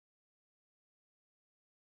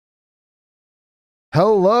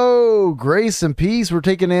Hello, grace and peace. We're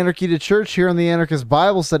taking anarchy to church here on the Anarchist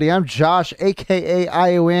Bible Study. I'm Josh, aka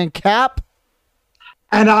ION Cap.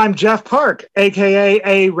 And I'm Jeff Park, aka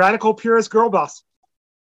a radical purist girl boss.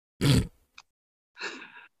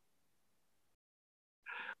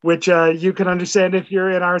 Which you can understand if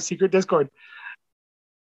you're in our secret Discord,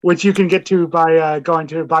 which you can get to by going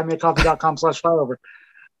to buymeacoffee.com/flyover.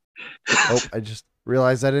 Oh, I just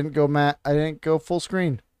realized I didn't go full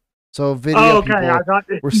screen. So video people,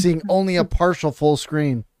 we're seeing only a partial full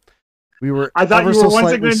screen. I thought you were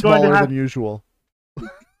once again smaller than usual.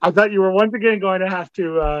 I thought you were once again going to have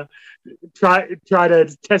to try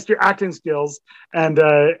to test your acting skills and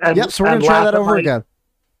yep. So we're gonna try that over again.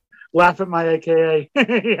 Laugh at my AKA.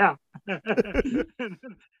 Yeah.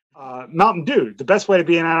 Mountain Dew, the best way to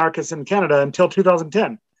be an anarchist in Canada until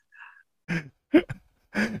 2010.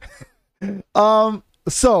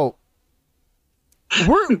 So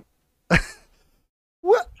we're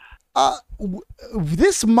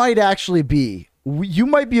this might actually be, you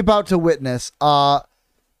might be about to witness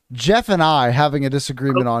Jeff and I having a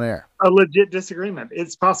disagreement on air. A legit disagreement.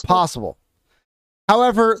 It's possible.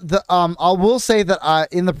 However, I will say that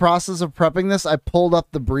in the process of prepping this, I pulled up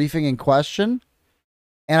the briefing in question,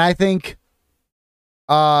 and I think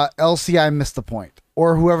LCI missed the point,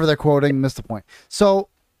 or whoever they're quoting missed the point. So,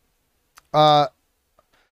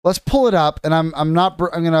 let's pull it up, and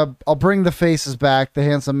I'll bring the faces back, the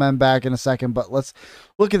handsome men back in a second, but let's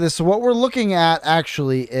look at this. So what we're looking at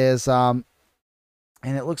actually is, and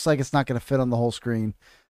it looks like it's not going to fit on the whole screen.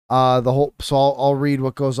 So I'll read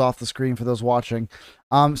what goes off the screen for those watching.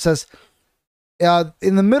 It says,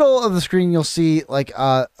 in the middle of the screen, you'll see like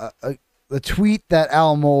the tweet that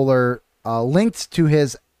Al Mohler linked to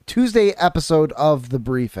his Tuesday episode of the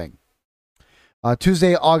briefing.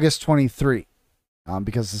 Tuesday, August 23.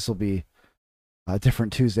 Because this will be a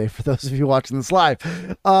different Tuesday for those of you watching this live.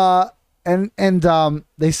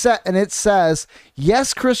 It says,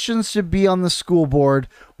 yes, Christians should be on the school board.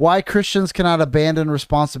 Why Christians cannot abandon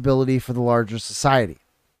responsibility for the larger society.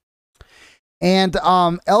 And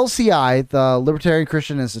LCI, the Libertarian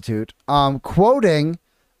Christian Institute, quoting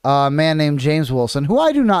a man named James Wilson, who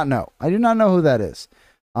I do not know. I do not know who that is.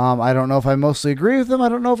 I don't know if I mostly agree with him. I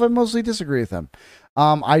don't know if I mostly disagree with him.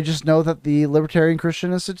 I just know that the Libertarian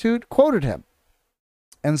Christian Institute quoted him.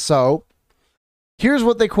 And so, here's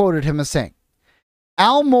what they quoted him as saying.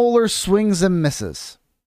 Al Mohler swings and misses.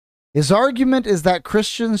 His argument is that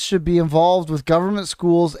Christians should be involved with government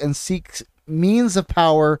schools and seek means of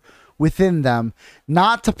power within them,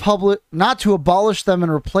 not to abolish them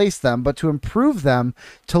and replace them, but to improve them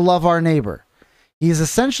to love our neighbor. He is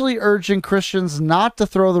essentially urging Christians not to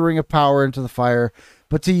throw the ring of power into the fire,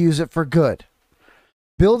 but to use it for good.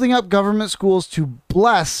 Building up government schools to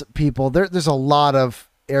bless people. There's a lot of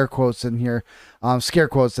air quotes in here, scare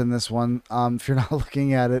quotes in this one, if you're not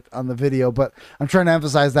looking at it on the video, but I'm trying to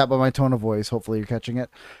emphasize that by my tone of voice. Hopefully you're catching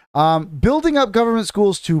it. Building up government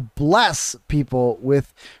schools to bless people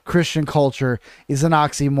with Christian culture is an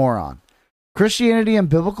oxymoron. Christianity and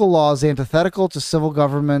biblical law is antithetical to civil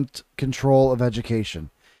government control of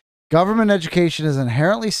education. Government education is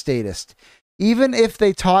inherently statist. Even if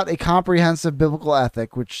they taught a comprehensive biblical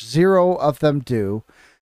ethic, which zero of them do,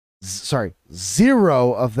 the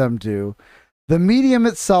medium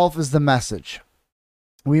itself is the message.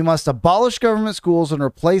 We must abolish government schools and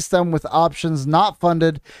replace them with options not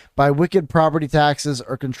funded by wicked property taxes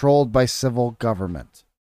or controlled by civil government.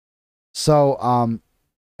 So,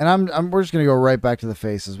 we're just going to go right back to the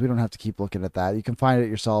faces. We don't have to keep looking at that. You can find it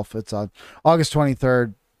yourself. It's on August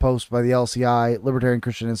 23rd. Post by the LCI, Libertarian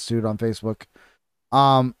Christian Institute, on Facebook.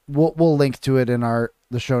 We'll link to it in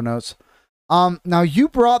the show notes. Now you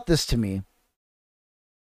brought this to me,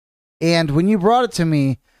 and when you brought it to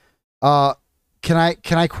me, can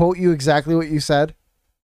I quote you exactly what you said?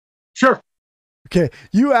 Sure. Okay,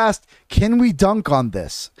 you asked, can we dunk on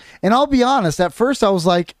this? And I'll be honest, at first I was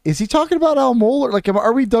like, is he talking about Al Mohler? Like,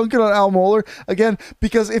 are we dunking on Al Mohler again?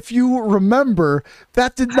 Because if you remember,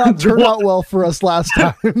 that did not turn out well for us last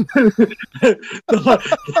time. The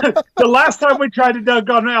last time we tried to dunk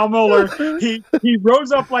on Al Mohler, he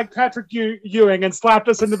rose up like Patrick Ewing and slapped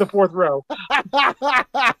us into the fourth row.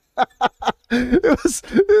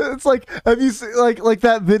 It's like, have you seen like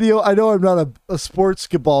that video? I know I'm not a sports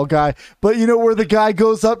ball guy, but you know where the guy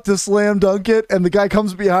goes up to slam dunk it and the guy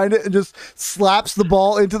comes behind it and just slaps the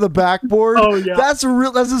ball into the backboard. Oh yeah, that's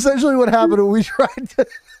essentially what happened when we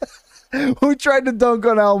tried to dunk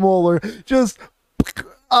on Al Mohler. Just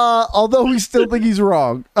although we still think he's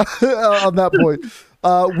wrong on that point,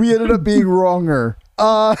 we ended up being wronger.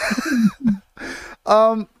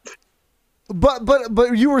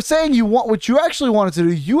 But you were saying you want what you actually wanted to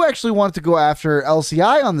do. You actually wanted to go after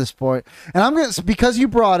LCI on this point, and I'm gonna, because you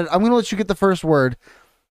brought it, I'm gonna let you get the first word.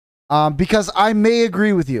 Because I may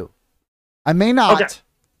agree with you, I may not. Okay.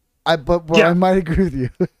 But I might agree with you.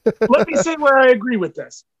 Let me say where I agree with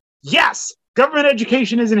this. Yes, government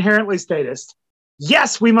education is inherently statist.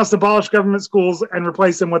 Yes, we must abolish government schools and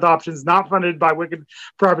replace them with options not funded by wicked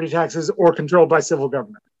property taxes or controlled by civil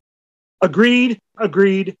government. Agreed,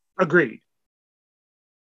 agreed, agreed.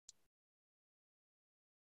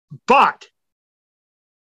 But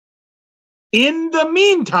in the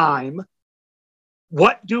meantime,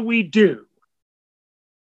 what do we do?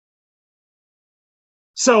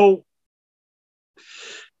 So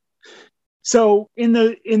in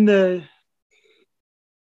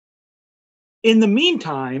the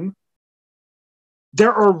meantime,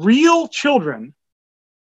 there are real children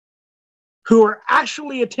who are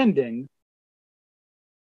actually attending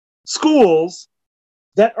schools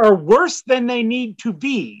that are worse than they need to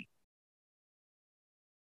be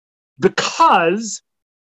because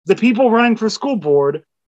the people running for school board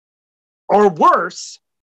are worse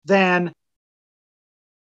than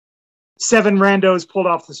 7 randos pulled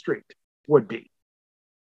off the street would be.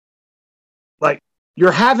 Like,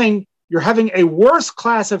 you're having a worse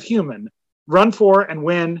class of human run for and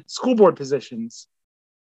win school board positions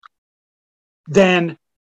than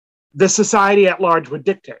the society at large would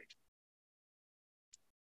dictate.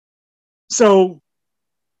 So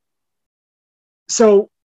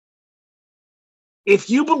if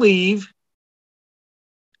you believe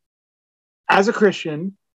as a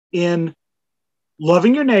Christian in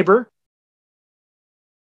loving your neighbor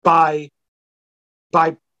by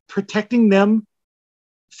protecting them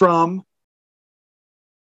from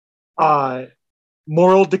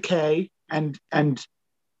moral decay and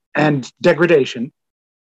degradation,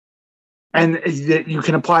 and you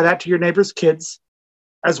can apply that to your neighbor's kids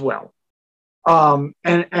as well,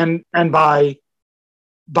 and by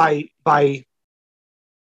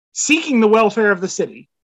seeking the welfare of the city,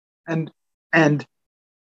 and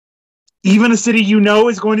even a city you know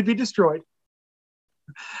is going to be destroyed,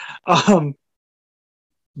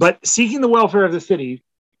 but seeking the welfare of the city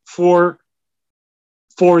for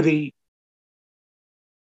the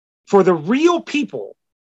real people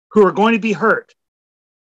who are going to be hurt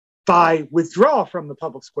by withdrawal from the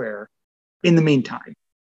public square in the meantime.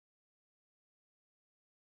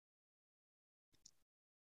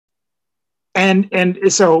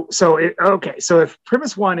 So if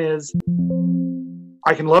premise 1 is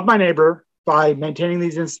I can love my neighbor by maintaining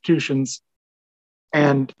these institutions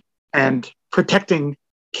and protecting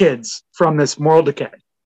kids from this moral decay.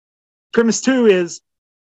 Premise 2 is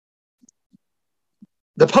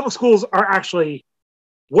the public schools are actually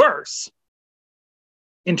worse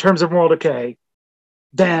in terms of moral decay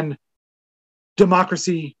than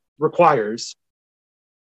democracy requires.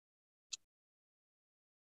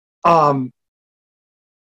 And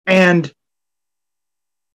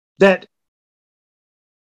that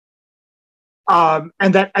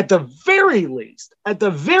at the very least,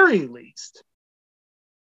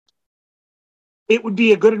 it would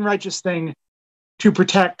be a good and righteous thing to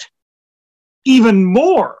protect even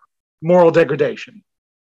more moral degradation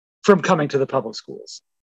from coming to the public schools.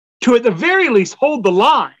 To at the very least hold the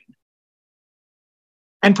line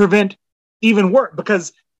and prevent even worse,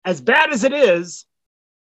 because as bad as it is,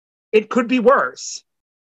 it could be worse.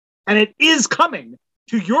 And it is coming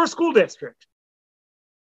to your school district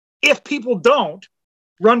if people don't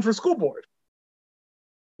run for school board.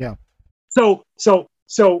 Yeah. So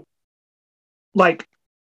like,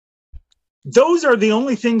 those are the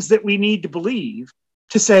only things that we need to believe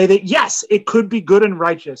to say that, yes, it could be good and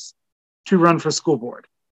righteous to run for school board.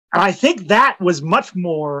 And I think that was much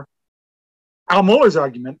more Al Mohler's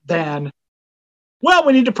argument than, well,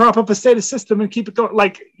 we need to prop up a statist system and keep it going.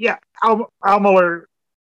 Like, yeah, Al Mohler,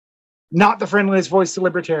 not the friendliest voice to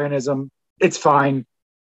libertarianism. It's fine.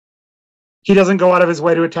 He doesn't go out of his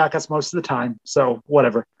way to attack us most of the time, so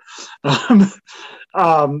whatever. But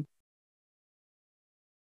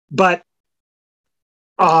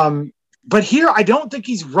here, I don't think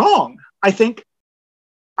he's wrong. I think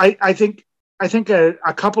a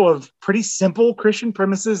couple of pretty simple Christian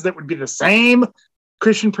premises that would be the same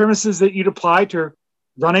Christian premises that you'd apply to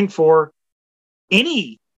running for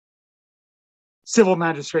any civil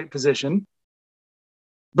magistrate position,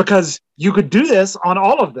 because you could do this on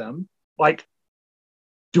all of them. Like,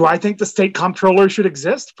 do I think the state comptroller should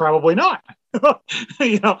exist? Probably not.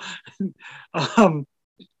 You know, I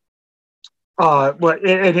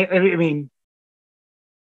mean,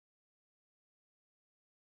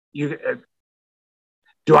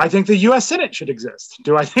 Do I think the U.S. Senate should exist?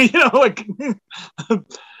 Do I think, like,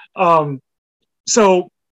 so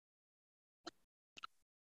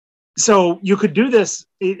you could do this.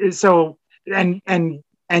 So, and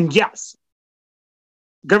yes,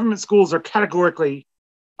 government schools are categorically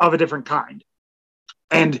of a different kind.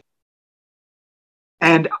 And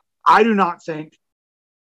I do not think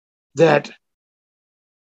that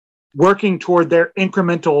working toward their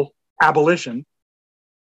incremental abolition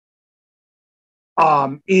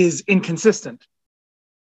is inconsistent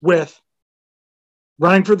with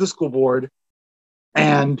running for the school board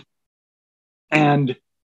and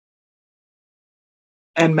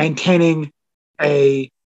maintaining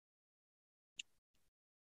a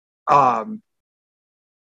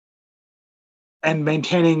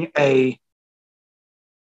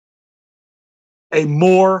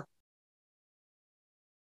more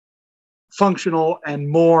functional and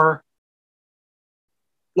more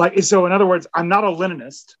like, so in other words, I'm not a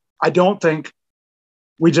Leninist. I don't think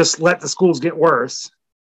we just let the schools get worse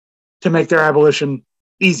to make their abolition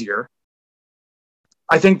easier.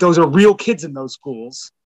 I think those are real kids in those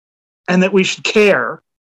schools, and that we should care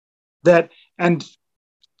that, and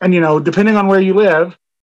depending on where you live,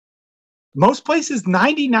 most places,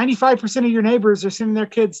 95% of your neighbors are sending their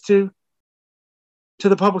kids to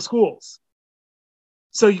the public schools.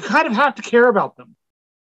 So you kind of have to care about them.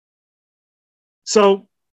 So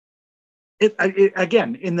it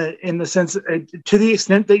again, in the sense, to the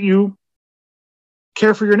extent that you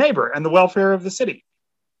care for your neighbor and the welfare of the city.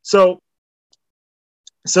 So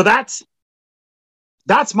that's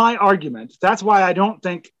my argument. That's why I don't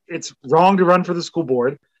think it's wrong to run for the school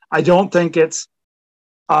board. I don't think it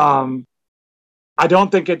in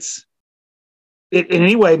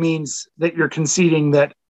any way means that you're conceding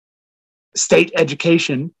that state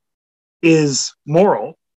education is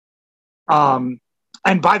moral. And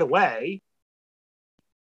by the way,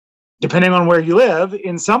 depending on where you live,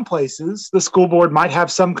 in some places, the school board might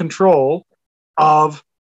have some control of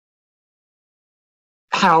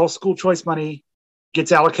how school choice money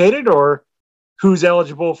gets allocated, or who's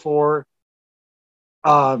eligible for,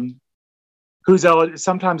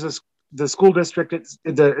 sometimes the school district,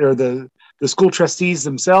 the school trustees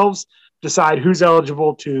themselves decide who's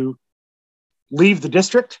eligible to leave the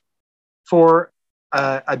district for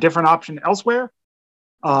a different option elsewhere.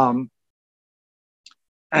 And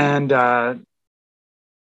they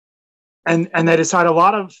decide a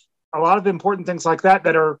lot of important things like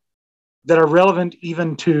that are relevant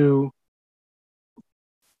even to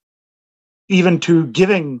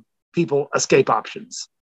giving people escape options.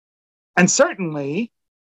 And certainly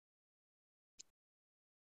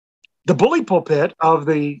the bully pulpit of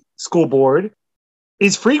the school board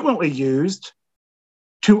is frequently used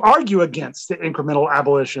to argue against the incremental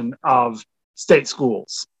abolition of state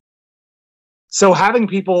schools. So having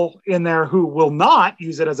people in there who will not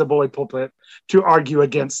use it as a bully pulpit to argue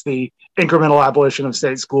against the incremental abolition of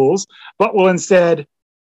state schools, but will instead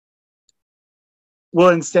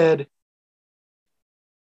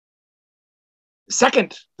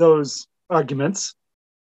second those arguments,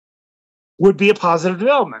 would be a positive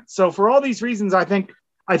development. So for all these reasons, I think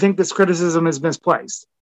this criticism is misplaced.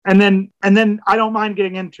 And then I don't mind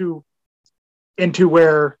getting into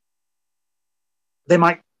where they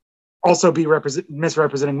might also be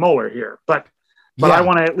misrepresenting Mohler here. But yeah. I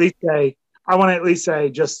want to at least say,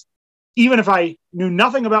 just even if I knew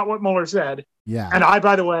nothing about what Mohler said, yeah. And I,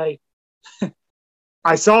 by the way,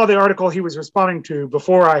 I saw the article he was responding to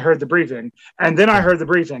before I heard the briefing, and then I heard the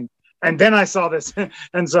briefing, and then I saw this,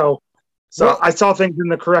 and so I saw things in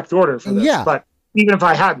the correct order for this. Yeah. But even if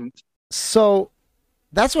I hadn't, so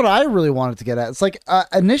that's what I really wanted to get at. It's like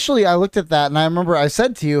initially I looked at that, and I remember I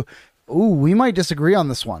said to you, "Ooh, we might disagree on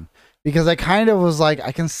this one," because I kind of was like,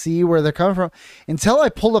 I can see where they're coming from, until I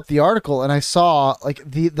pulled up the article and I saw like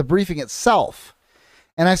the briefing itself,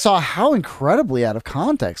 and I saw how incredibly out of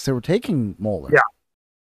context they were taking Mohler. Yeah.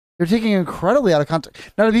 They're taking incredibly out of context.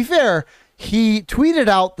 Now, to be fair, he tweeted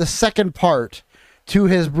out the second part to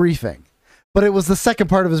his briefing, but it was the second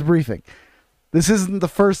part of his briefing. This isn't the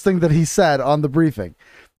first thing that he said on the briefing.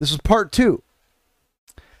 This was part 2.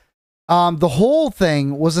 The whole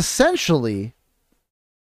thing was essentially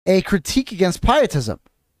a critique against pietism,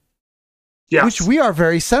 yes. Which we are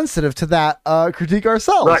very sensitive to that critique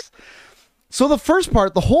ourselves. Right. So the first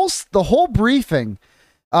part, the whole briefing,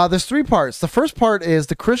 there's 3 parts. The first part is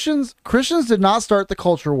the Christians did not start the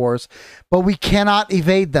culture wars, but we cannot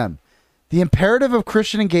evade them. The imperative of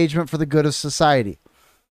Christian engagement for the good of society.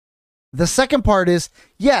 The second part is,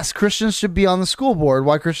 yes, Christians should be on the school board.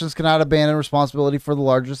 Why Christians cannot abandon responsibility for the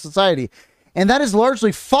larger society. And that is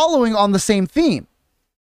largely following on the same theme.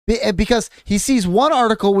 Because he sees one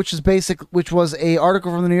article, which was a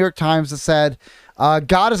article from the New York Times that said,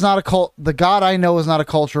 "God is not a cult. The God I know is not a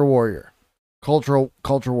culture warrior.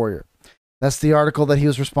 Culture warrior." That's the article that he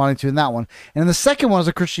was responding to in that one. And the second one is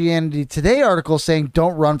a Christianity Today article saying,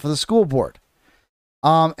 "Don't run for the school board."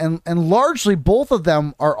 And largely both of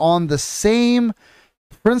them are on the same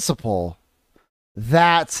principle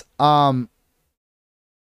that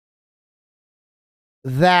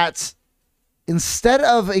that instead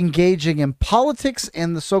of engaging in politics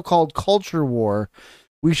and the so-called culture war,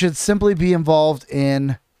 we should simply be involved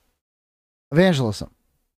in evangelism,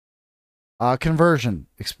 conversion,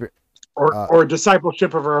 or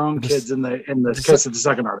discipleship of our own kids in the case of the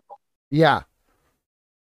second article. Yeah.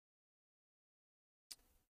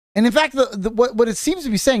 And in fact, what it seems to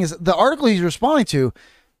be saying is the article he's responding to,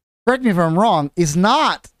 correct me if I'm wrong, is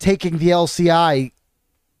not taking the LCI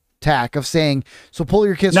tack of saying, so pull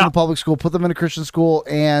your kids from the public school, put them in a Christian school,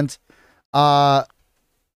 and or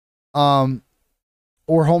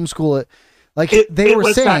homeschool it. Like they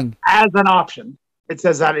were saying as an option. It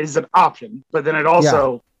says that is an option, but then it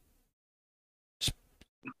also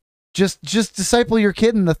just disciple your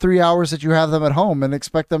kid in the 3 hours that you have them at home and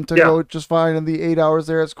expect them to go just fine in the 8 hours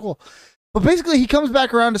they're at school. But basically he comes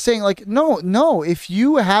back around to saying, like, no, if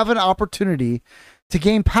you have an opportunity to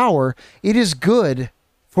gain power, it is good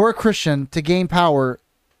for a Christian to gain power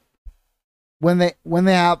when they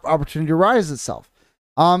have opportunity to rise itself.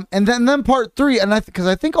 And then part 3, and because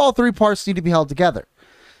I think all 3 parts need to be held together,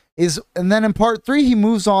 and then in part 3 he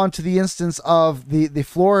moves on to the instance of the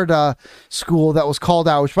Florida school that was called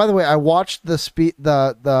out. Which, by the way, I watched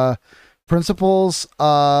the principal's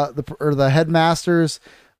the headmaster's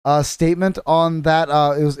statement on that.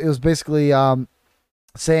 It was basically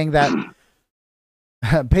saying that.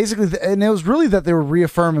 Basically, and it was really that they were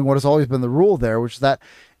reaffirming what has always been the rule there, which is that,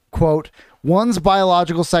 quote, "One's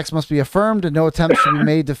biological sex must be affirmed and no attempt should be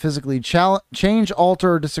made to physically change,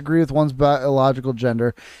 alter, or disagree with one's biological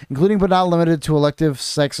gender, including but not limited to elective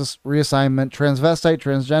sex reassignment, transvestite,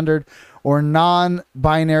 transgendered, or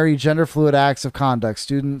non-binary gender fluid acts of conduct.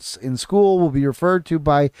 Students in school will be referred to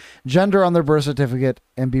by gender on their birth certificate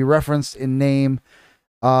and be referenced in name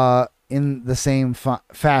in the same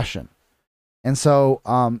fashion." And so,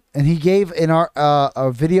 and he gave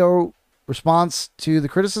a video response to the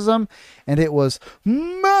criticism, and it was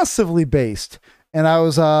massively based, and I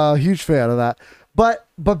was a huge fan of that. But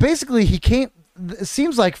basically, he came. It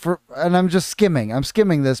seems like and I'm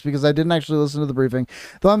skimming this because I didn't actually listen to the briefing,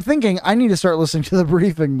 though I'm thinking I need to start listening to the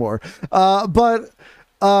briefing more. But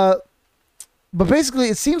basically,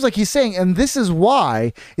 it seems like he's saying, and this is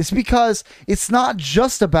why, it's because it's not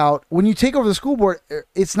just about, when you take over the school board,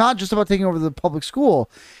 it's not just about taking over the public school.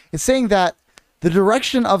 It's saying that the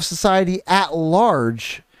direction of society at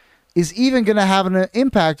large is even going to have an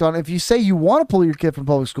impact on, if you say you want to pull your kid from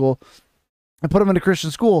public school and put them in a Christian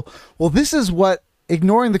school, well, this is what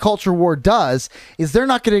ignoring the culture war does, is they're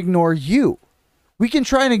not going to ignore you. We can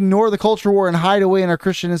try and ignore the culture war and hide away in our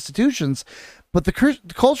Christian institutions, but the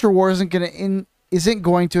culture war isn't going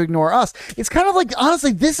to ignore us. It's kind of like,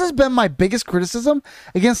 honestly, this has been my biggest criticism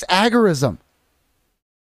against agorism.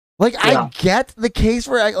 Like, I get the case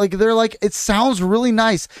for, like, they're like, it sounds really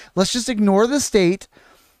nice. Let's just ignore the state,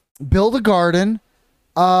 build a garden,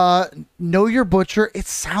 know your butcher. It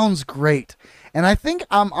sounds great, and I think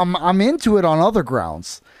I'm into it on other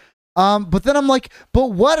grounds. But then I'm like,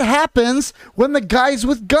 but what happens when the guys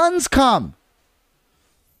with guns come?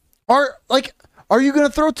 Are you going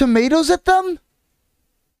to throw tomatoes at them?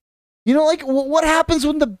 You know, like, what happens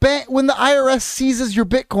when the IRS seizes your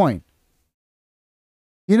Bitcoin?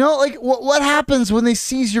 You know, like, what happens when they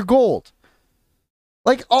seize your gold?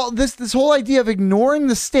 Like, all this whole idea of ignoring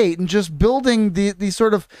the state and just building the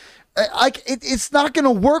sort of, like, it's not going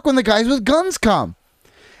to work when the guys with guns come.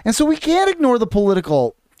 And so we can't ignore the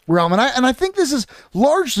political realm. And I think this is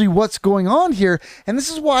largely what's going on here. And this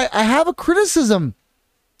is why I have a criticism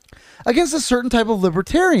against a certain type of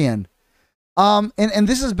libertarian. And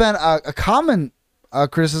this has been a common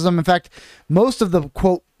criticism. In fact, most of the,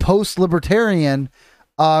 quote, post-libertarian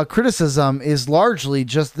criticism is largely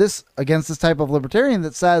just this, against this type of libertarian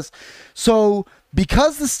that says, so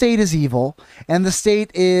because the state is evil and the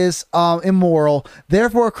state is immoral,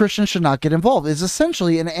 therefore a Christian should not get involved. It's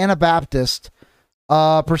essentially an Anabaptist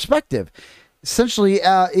perspective. Essentially,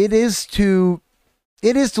 it is to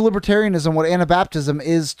libertarianism what Anabaptism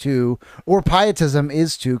is to, or pietism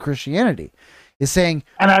is to Christianity. Is saying,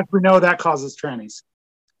 and as we know, that causes trannies.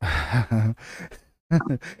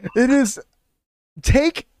 It is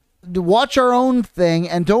take watch our own thing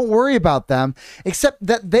and don't worry about them, except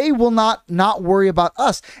that they will not worry about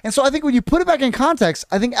us. And so I think when you put it back in context,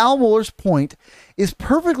 I think Al Mohler's point is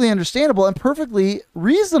perfectly understandable and perfectly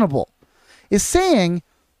reasonable, is saying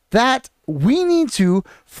that we need to,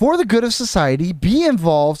 for the good of society, be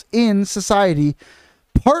involved in society,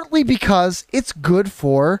 partly because it's good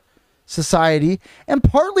for society and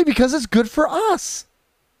partly because it's good for us.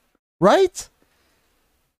 Right?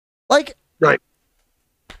 Like, right.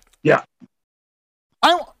 Yeah.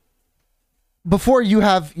 Before you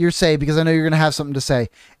have your say, because I know you're going to have something to say,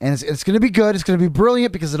 and it's going to be good. It's going to be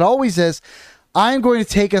brilliant because it always is. I'm going to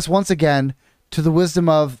take us once again to the wisdom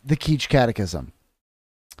of the Keach Catechism.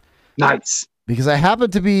 Nice. Because I happen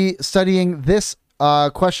to be studying this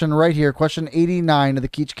question right here, question 89 of the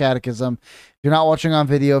Keach Catechism. If you're not watching on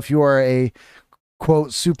video, if you are a,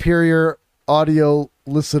 quote, superior audio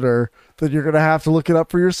listener, then you're going to have to look it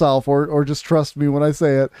up for yourself or just trust me when I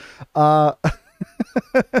say it. But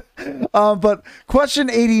question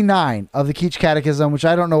 89 of the Keach Catechism, which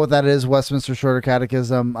I don't know what that is, Westminster Shorter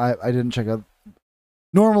Catechism. I didn't check out.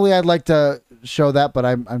 Normally I'd like to show that, but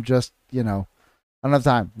I'm just, I don't have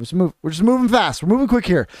time. We're just moving fast. We're moving quick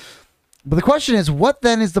here. But the question is, what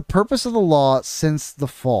then is the purpose of the law since the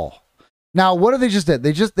fall? Now, what have they just did?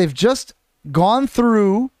 They've just gone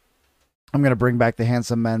through. I'm going to bring back the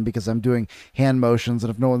handsome men because I'm doing hand motions.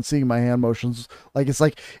 And if no one's seeing my hand motions, it's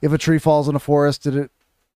like if a tree falls in a forest, did it,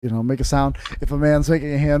 make a sound? If a man's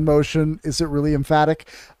making a hand motion, is it really emphatic?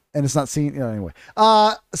 And it's not seen, anyway.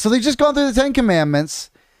 So they've just gone through the 10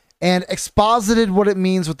 Commandments and exposited what it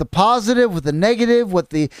means with the positive, with the negative,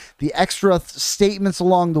 what the extra statements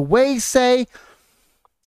along the way say.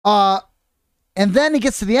 And then he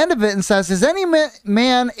gets to the end of it and says, is any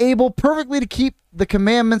man able perfectly to keep the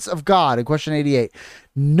commandments of God? In question 88,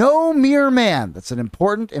 no mere man. That's an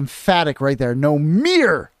important emphatic right there. No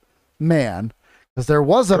mere man, because there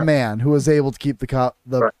was a man who was able to keep the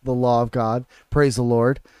law of God. Praise the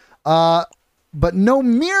Lord. But no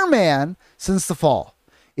mere man since the fall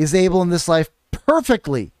is able in this life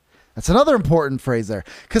perfectly. That's another important phrase there,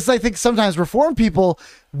 because I think sometimes Reformed people,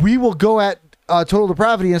 we will go at total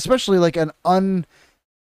depravity, and especially like an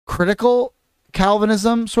uncritical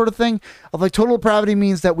Calvinism sort of thing of like total depravity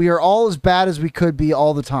means that we are all as bad as we could be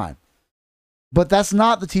all the time. But that's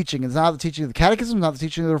not the teaching. It's not the teaching of the Catechism, not the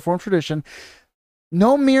teaching of the Reformed tradition.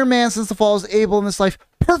 No mere man since the fall is able in this life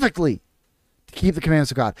perfectly to keep the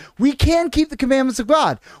commandments of God. We can keep the commandments of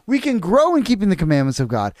God. We can grow in keeping the commandments of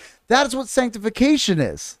God. That is what sanctification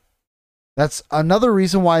is. That's another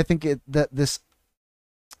reason why I think that this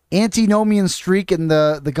antinomian streak in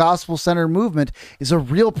the gospel-centered movement is a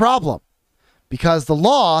real problem, because the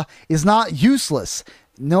law is not useless.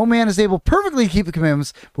 No man is able perfectly to keep the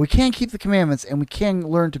commandments, but we can keep the commandments, and we can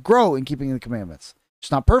learn to grow in keeping the commandments.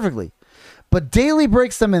 Just not perfectly, but daily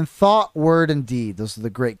breaks them in thought, word, and deed. Those are the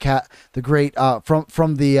great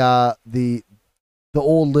from the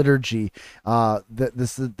old liturgy. There's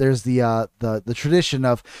the tradition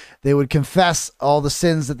of they would confess all the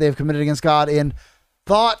sins that they've committed against God in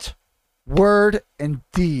thought, word, and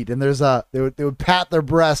deed. And there's they would pat their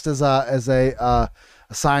breast as a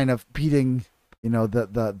sign of beating,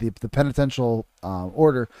 the penitential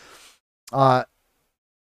order.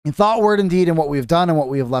 In thought, word, and deed, and what we have done and what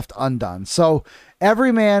we have left undone. So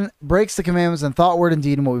every man breaks the commandments in thought, word, and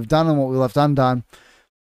deed, and what we've done and what we left undone.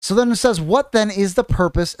 So then it says, what then is the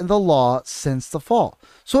purpose in the law since the fall?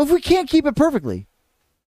 So if we can't keep it perfectly,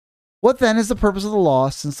 what then is the purpose of the law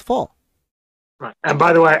since the fall? Right. And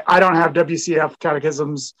by the way, I don't have WCF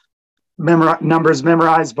catechisms numbers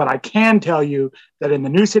memorized, but I can tell you that in the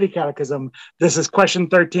New City Catechism, this is question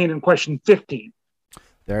 13 and question 15.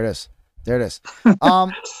 There it is.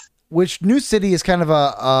 Which New City is kind of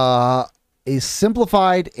a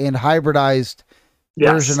simplified and hybridized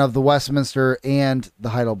version of the Westminster and the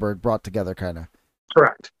Heidelberg brought together, kind of.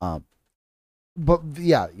 Correct. But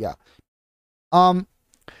yeah.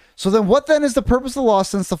 So then what then is the purpose of the law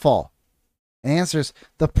since the fall? And the answer is,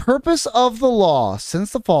 the purpose of the law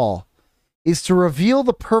since the fall is to reveal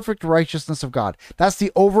the perfect righteousness of God. That's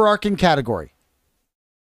the overarching category.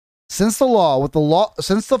 Since the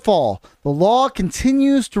fall, the law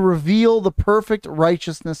continues to reveal the perfect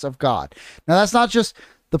righteousness of God. Now, that's not just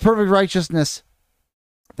the perfect righteousness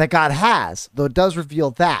that God has, though it does reveal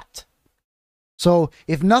that. So,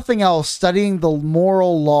 if nothing else, studying the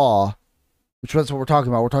moral law, which is what we're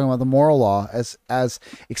talking about the moral law as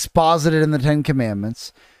exposited in the 10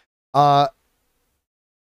 Commandments, it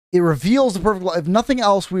reveals the perfect law. If nothing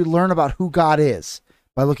else, we learn about who God is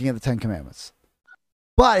by looking at the 10 Commandments.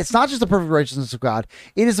 But it's not just the perfect righteousness of God.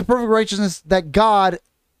 It is the perfect righteousness that God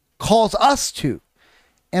calls us to.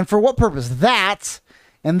 And for what purpose? That,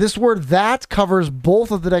 and this word that covers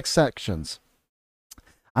both of the next sections.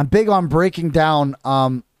 I'm big on breaking down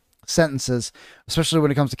sentences, especially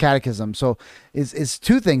when it comes to catechism. So it's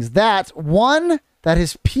two things. That, one, that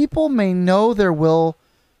his people may know their will,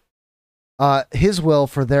 his will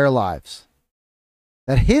for their lives.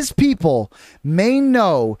 That his people may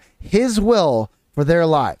know his will for their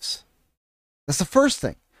lives. That's the first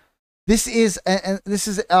thing. It is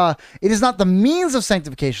not the means of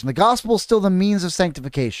sanctification. The gospel is still the means of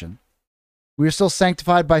sanctification. We are still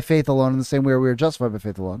sanctified by faith alone in the same way we are justified by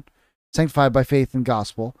faith alone. Sanctified by faith in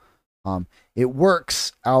gospel. It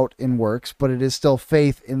works out in works, but it is still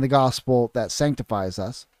faith in the gospel that sanctifies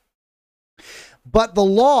us. But the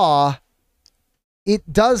law,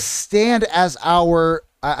 it does stand as our,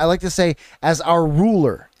 I like to say, as our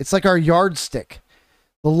ruler. It's like our yardstick.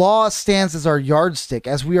 The law stands as our yardstick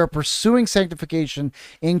as we are pursuing sanctification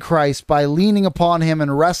in Christ by leaning upon him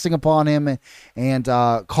and resting upon him and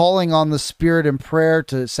calling on the Spirit in prayer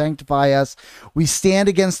to sanctify us. We stand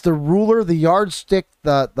against the ruler, the yardstick,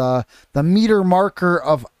 the meter marker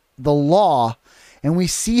of the law, and we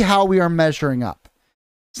see how we are measuring up.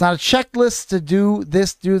 It's not a checklist to do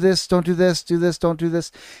this, don't do this, do this, don't do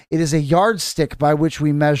this. It is a yardstick by which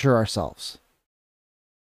we measure ourselves.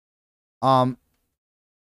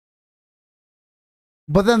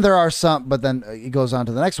 But then it goes on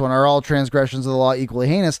to the next one. Are all transgressions of the law equally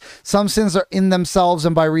heinous? Some sins are in themselves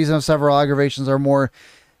and by reason of several aggravations are more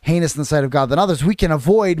heinous in the sight of God than others. We can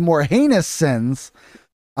avoid more heinous sins,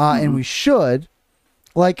 and we should.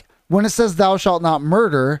 Like when it says thou shalt not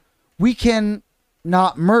murder, we can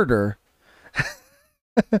not murder.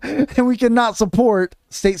 And we cannot support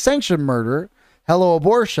state-sanctioned murder. Hello,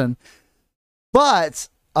 abortion. But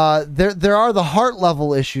there are the heart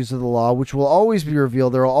level issues of the law, which will always be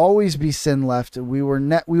revealed. There will always be sin left. We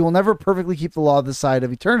will never perfectly keep the law this side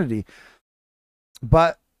of eternity,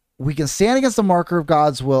 but we can stand against the marker of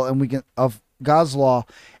God's will and of God's law,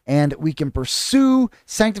 and we can pursue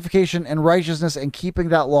sanctification and righteousness and keeping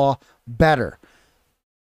that law better.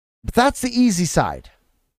 But that's the easy side.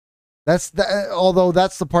 Although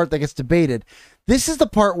that's the part that gets debated. This is the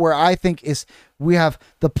part where I think we have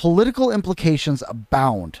the political implications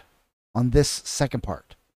abound on this second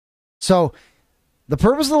part. So, the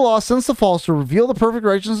purpose of the law since the fall is to reveal the perfect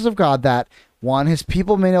righteousness of God, that one, his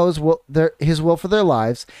people may know his will for their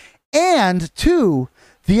lives, and two,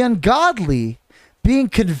 the ungodly being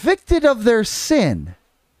convicted of their sin.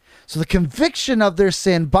 So the conviction of their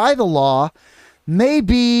sin by the law may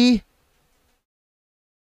be,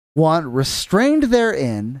 one, restrained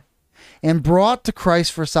therein and brought to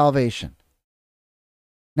Christ for salvation.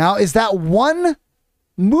 Now, is that one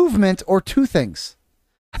movement or two things?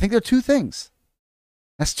 I think there are two things.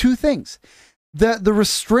 That's two things. The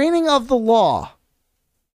restraining of the law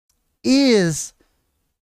is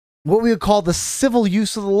what we would call the civil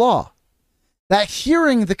use of the law. That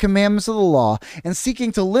hearing the commandments of the law and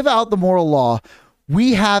seeking to live out the moral law,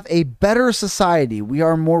 we have a better society. We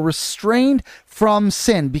are more restrained from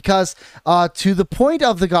sin because, to the point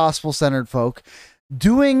of the gospel-centered folk,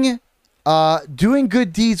 doing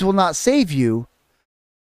good deeds will not save you.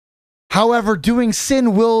 However, doing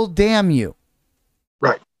sin will damn you.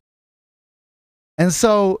 Right. And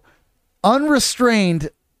so,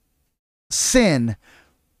 unrestrained sin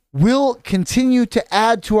will continue to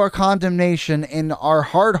add to our condemnation and our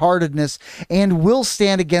hard-heartedness and will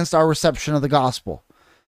stand against our reception of the gospel.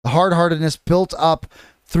 The hard-heartedness built up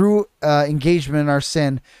through engagement in our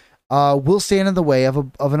sin will stand in the way of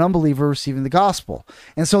an unbeliever receiving the gospel.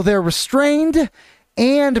 And so they're restrained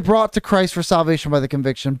and brought to Christ for salvation by the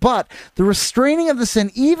conviction. But the restraining of the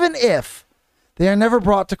sin, even if they are never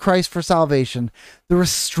brought to Christ for salvation, the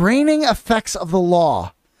restraining effects of the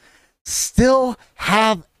law still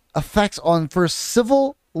have effects on first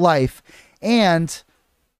civil life and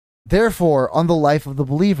therefore on the life of the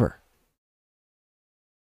believer.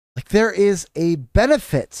 Like there is a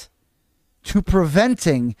benefit to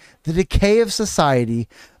preventing the decay of society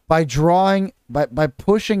by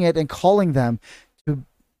pushing it and calling them to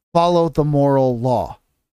follow the moral law.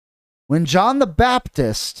 When John the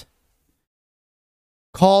Baptist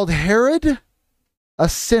called Herod a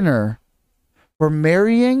sinner for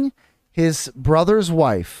marrying his brother's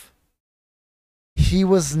wife, he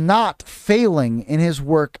was not failing in his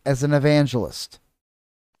work as an evangelist.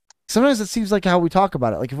 Sometimes it seems like how we talk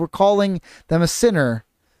about it. Like if we're calling them a sinner,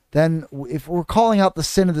 then if we're calling out the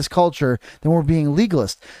sin of this culture, then we're being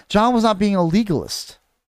legalist. John was not being a legalist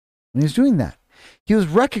when he was doing that. He was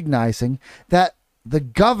recognizing that the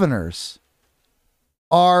governors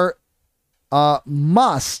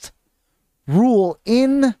must rule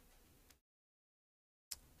in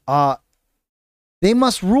they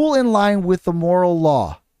must rule in line with the moral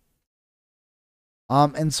law.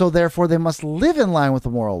 And so therefore they must live in line with the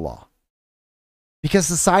moral law. Because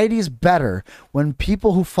society is better when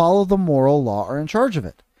people who follow the moral law are in charge of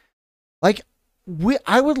it. Like,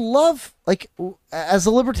 I would love, like, as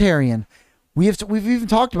a libertarian, we've even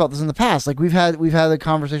talked about this in the past. Like, we've had a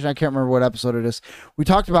conversation. I can't remember what episode it is. We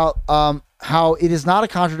talked about how it is not a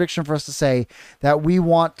contradiction for us to say that we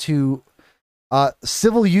want to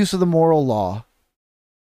civil use of the moral law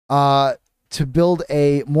to build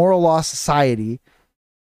a moral law society,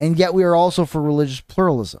 and yet we are also for religious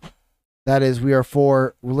pluralism. That is, we are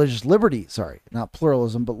for religious liberty. Sorry, not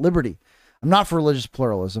pluralism, but liberty. I'm not for religious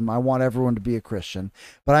pluralism. I want everyone to be a Christian,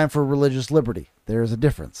 but I'm for religious liberty. There is a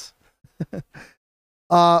difference.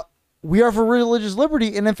 We are for religious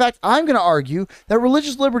liberty, and in fact, I'm going to argue that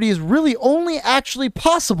religious liberty is really only actually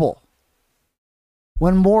possible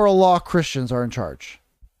when moral law Christians are in charge.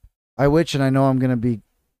 By which, and I know I'm going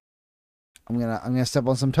to step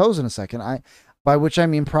on some toes in a second. By which I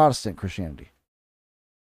mean Protestant Christianity.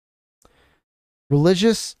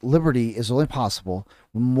 Religious liberty is only possible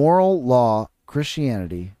when moral law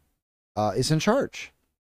Christianity is in charge.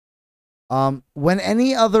 When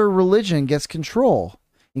any other religion gets control,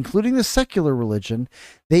 including the secular religion,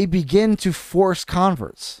 they begin to force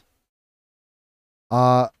converts.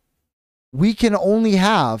 We can only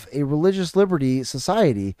have a religious liberty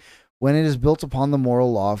society when it is built upon the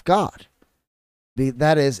moral law of God.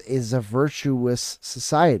 That is a virtuous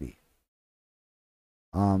society.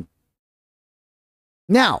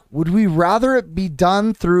 Now, would we rather it be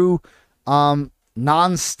done through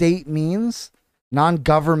non-state means,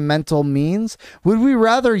 non-governmental means? Would we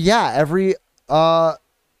rather, every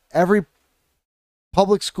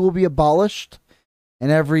public school be abolished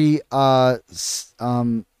and every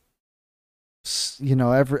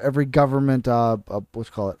every government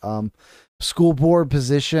school board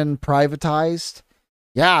position privatized?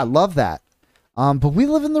 Yeah, I love that. But we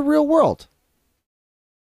live in the real world.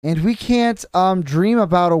 And we can't dream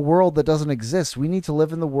about a world that doesn't exist. We need to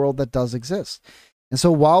live in the world that does exist. And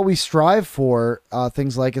so while we strive for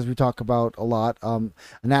things like, as we talk about a lot, a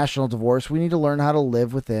national divorce, we need to learn how to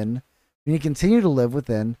live within, we need to continue to live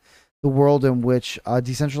within the world in which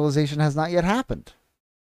decentralization has not yet happened.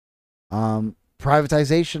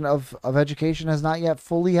 Privatization of education has not yet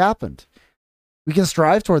fully happened. We can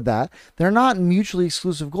strive toward that. They're not mutually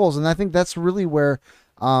exclusive goals. And I think that's really where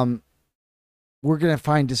we're going to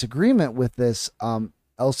find disagreement with this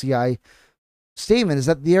LCI statement, is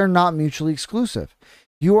that they are not mutually exclusive.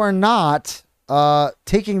 You are not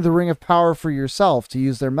taking the ring of power for yourself, to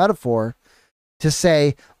use their metaphor, to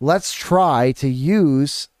say, let's try to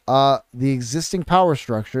use the existing power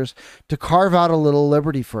structures to carve out a little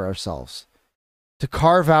liberty for ourselves, to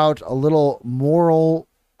carve out a little moral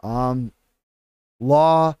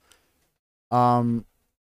law, a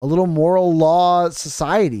little moral law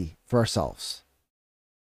society for ourselves.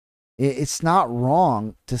 It's not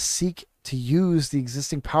wrong to seek to use the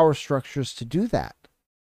existing power structures to do that.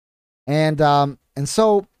 And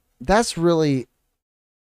so that's really,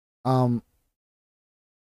 I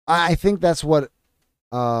think that's what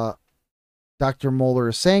Dr. Mohler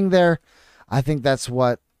is saying there. I think that's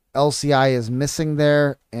what LCI is missing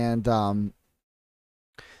there. And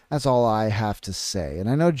that's all I have to say. And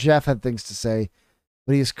I know Jeff had things to say,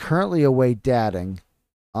 but he's currently away dadding.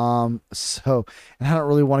 And I don't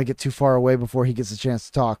really want to get too far away before he gets a chance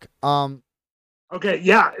to talk. Okay.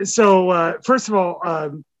 Yeah. So, first of all,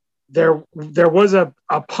 there was a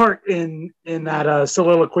part in that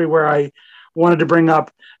soliloquy where I wanted to bring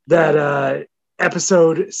up that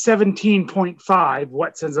episode 17.5,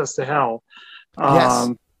 What Sends Us to Hell.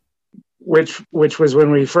 Yes. Which was when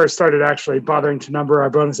we first started actually bothering to number our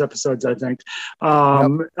bonus episodes, I think.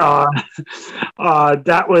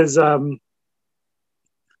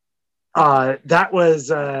 That was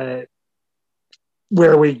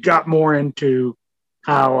where we got more into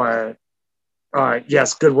how,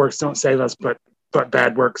 yes, good works don't save us, but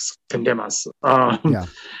bad works condemn us. And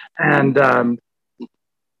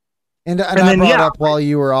I brought up while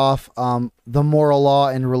you were off the moral law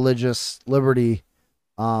and religious liberty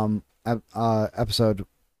episode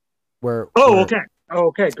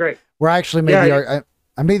okay, great. Where I actually made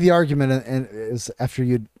I made the argument, and is after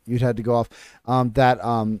you'd had to go off, that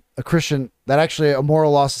a Christian, that actually a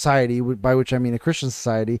moral law society, by which I mean a Christian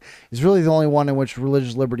society, is really the only one in which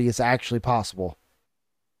religious liberty is actually possible.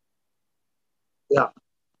 Yeah.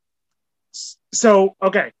 So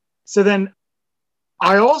then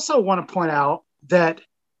I also want to point out that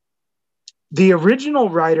the original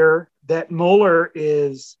writer that Mohler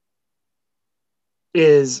is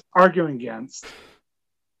arguing against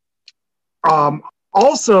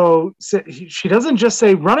Also, she doesn't just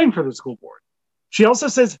say running for the school board. She also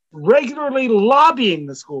says regularly lobbying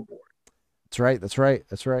the school board. That's right. That's right.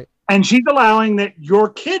 That's right. And she's allowing that your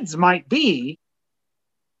kids might be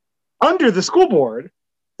under the school board,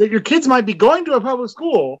 that your kids might be going to a public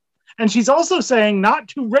school. And she's also saying not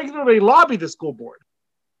to regularly lobby the school board.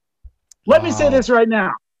 Let me say this right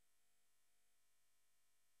now.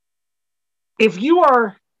 If you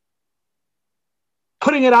are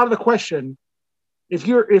putting it out of the question, if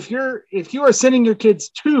you are sending your kids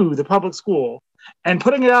to the public school and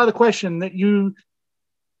putting it out of the question that you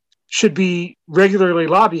should be regularly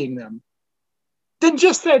lobbying them, then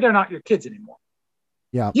just say they're not your kids anymore.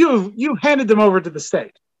 Yeah. You've handed them over to the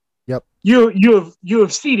state. Yep. You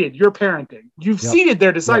have ceded your parenting. You've ceded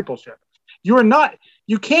their discipleship. Yep.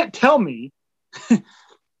 You can't tell me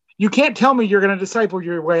you're going to disciple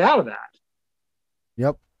your way out of that.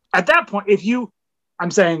 Yep. At that point,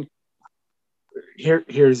 I'm saying,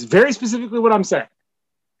 here's very specifically what I'm saying.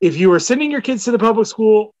 If you are sending your kids to the public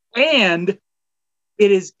school and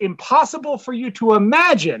it is impossible for you to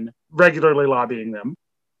imagine regularly lobbying them,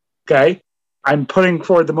 okay, I'm putting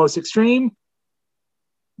forward the most extreme,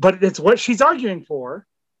 but it's what she's arguing for.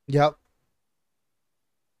 Yep.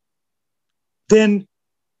 Then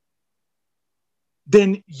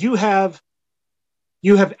you have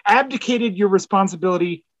abdicated your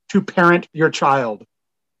responsibility to parent your child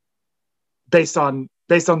based on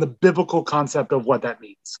the biblical concept of what that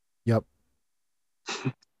means. Yep.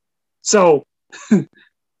 So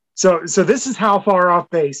this is how far off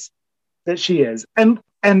base that she is. And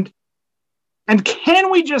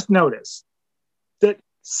can we just notice that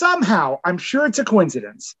somehow, I'm sure it's a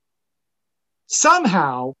coincidence,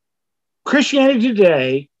 somehow Christianity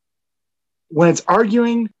Today, when it's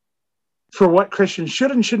arguing for what Christians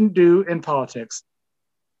should and shouldn't do in politics,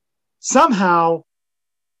 somehow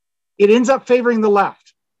it ends up favoring the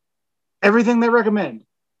left. Everything they recommend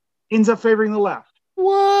ends up favoring the left.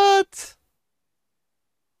 What?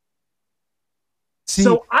 See,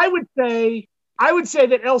 so I would say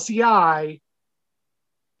that LCI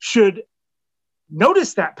should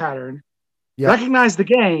notice that pattern, recognize the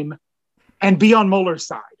game, and be on Mohler's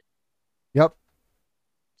side. Yep.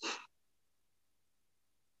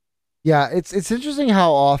 Yeah, it's interesting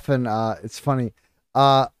how often it's funny.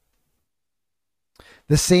 The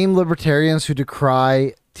same libertarians who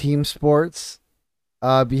decry team sports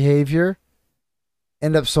behavior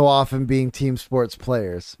end up so often being team sports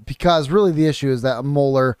players, because really the issue is that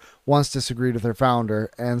Mohler once disagreed with their founder,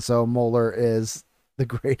 and so Mohler is the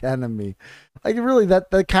great enemy. Like, really, that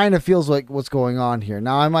kind of feels like what's going on here.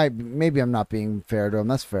 Now, maybe I'm not being fair to him.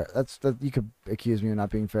 That's fair. That you could accuse me of not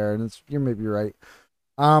being fair, and you're maybe right.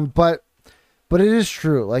 But it is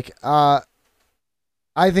true. Like, I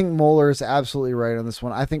think Mohler is absolutely right on this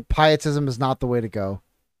one. I think pietism is not the way to go.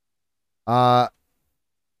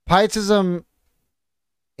 Pietism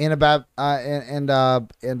well, I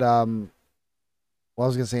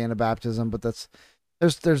was gonna say Anabaptism, but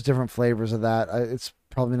there's different flavors of that. It's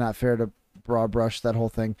probably not fair to broad brush that whole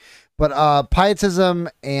thing. But pietism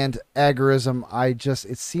and agorism,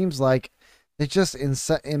 it seems like they just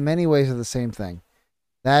in many ways are the same thing.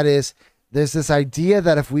 That is, there's this idea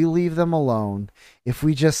that if we leave them alone, if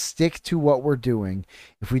we just stick to what we're doing,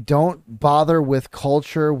 if we don't bother with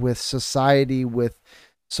culture, with society, with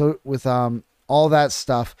all that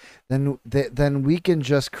stuff, then we can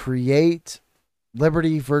just create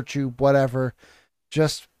liberty, virtue, whatever,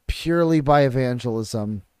 just purely by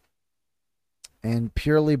evangelism and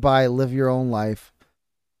purely by live your own life.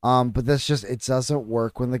 But it doesn't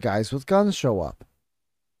work when the guys with guns show up.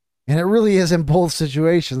 And it really is in both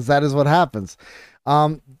situations. That is what happens.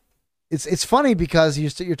 It's funny because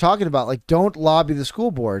you're talking about, like, don't lobby the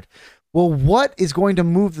school board. Well, what is going to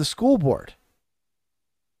move the school board?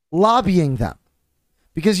 Lobbying them.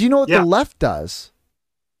 Because you know what the left does?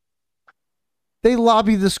 They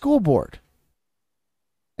lobby the school board.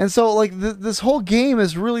 And so, like, this whole game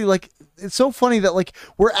is really, like, it's so funny that, like,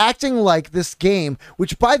 we're acting like this game,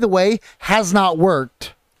 which, by the way, has not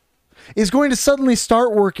worked, is going to suddenly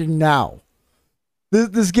start working now.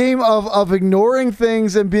 This game of ignoring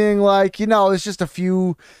things and being like, it's just a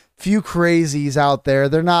few crazies out there.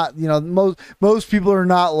 They're not, most people are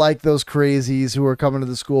not like those crazies who are coming to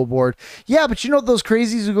the school board. Yeah, but you know what those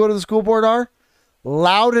crazies who go to the school board are?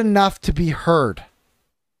 Loud enough to be heard.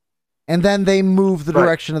 And then they move the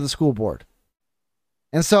direction of the school board.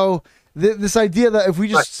 And so this idea that if we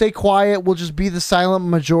just stay quiet, we'll just be the silent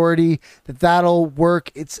majority, that'll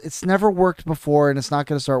work. It's never worked before, and it's not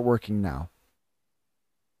going to start working now.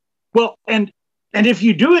 Well, and if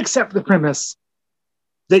you do accept the premise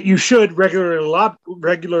that you should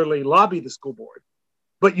regularly lobby the school board,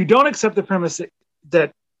 but you don't accept the premise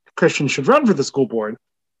that Christians should run for the school board,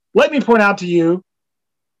 let me point out to you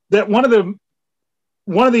that one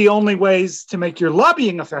of the only ways to make your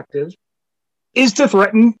lobbying effective is to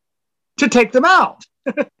threaten to take them out.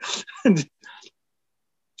 And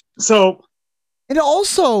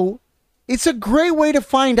also, it's a great way to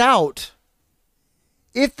find out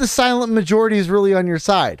if the silent majority is really on your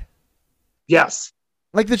side. Yes.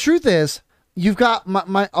 Like, the truth is, you've got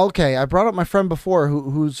okay, I brought up my friend before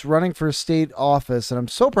who's running for state office, and I'm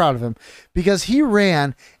so proud of him because he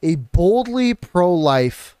ran a boldly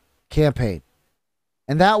pro-life campaign.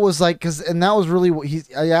 And that was like, that was really what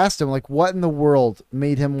I asked him, like, what in the world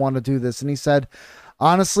made him want to do this? And he said,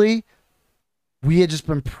 honestly, we had just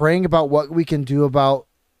been praying about what we can do about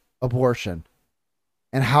abortion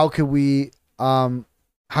and how can we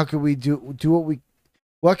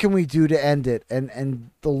what can we do to end it?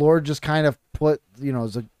 And the Lord just kind of put,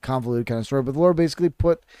 it's a convoluted kind of story, but the Lord basically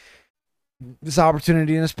put this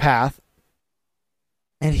opportunity in his path,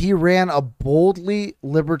 and he ran a boldly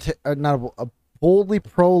boldly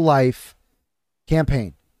pro-life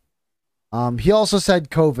campaign. He also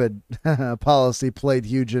said COVID policy played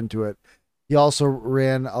huge into it. He also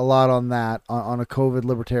ran a lot on that, on a COVID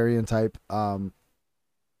libertarian type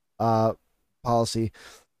policy.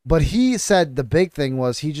 But he said the big thing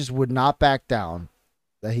was he just would not back down.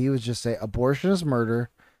 That he would just say abortion is murder,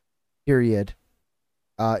 period.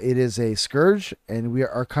 It is a scourge, and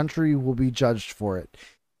our country will be judged for it.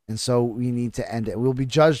 And so we need to end it. We'll be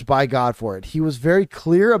judged by God for it. He was very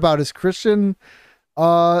clear about his Christian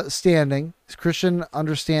standing, his Christian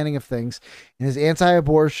understanding of things, and his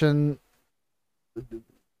anti-abortion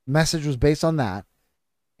message was based on that.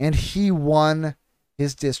 And he won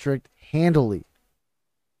his district handily.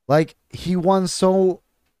 Like, he won so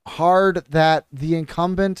hard that the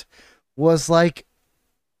incumbent was like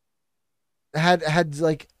had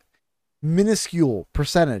like minuscule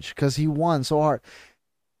percentage because he won so hard.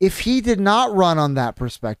 If he did not run on that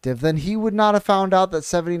perspective, then he would not have found out that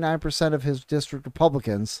 79% of his district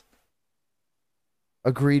Republicans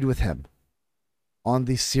agreed with him on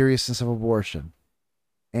the seriousness of abortion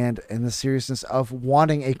and the seriousness of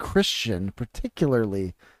wanting a Christian,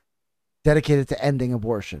 particularly dedicated to ending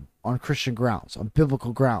abortion on Christian grounds, on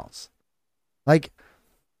biblical grounds. Like,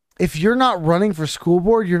 if you're not running for school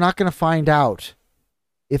board, you're not going to find out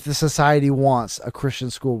if the society wants a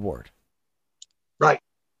Christian school board. Right.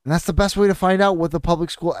 And that's the best way to find out what the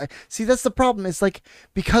public school... See, that's the problem. It's like,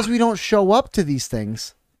 because we don't show up to these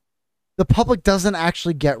things, the public doesn't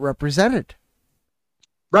actually get represented.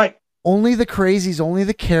 Right. Only the crazies, only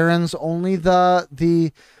the Karens, only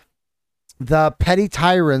the petty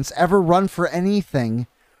tyrants ever run for anything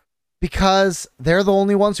because they're the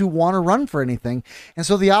only ones who want to run for anything. And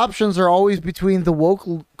so the options are always between the woke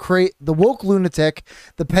lunatic,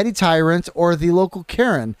 the petty tyrant, or the local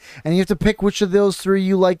Karen. And you have to pick which of those three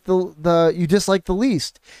you like you dislike the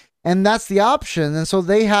least. And that's the option. And so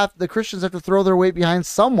the Christians have to throw their weight behind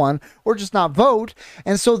someone or just not vote.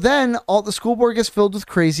 And so then all the school board gets filled with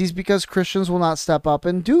crazies because Christians will not step up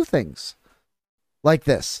and do things like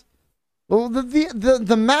this. Well,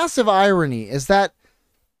 the massive irony is that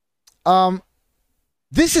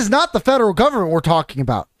this is not the federal government we're talking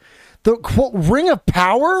about. The quote ring of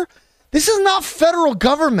power. This is not federal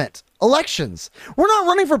government elections. We're not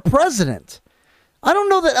running for president. I don't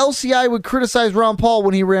know that LCI would criticize Ron Paul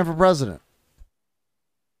when he ran for president.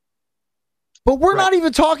 But we're not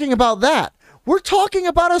even talking about that. We're talking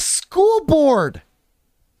about a school board.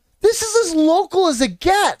 This is as local as it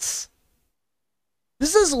gets.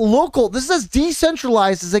 This is local. This is as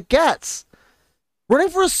decentralized as it gets. Running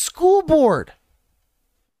for a school board.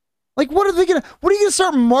 Like, what are you gonna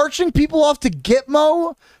start marching people off to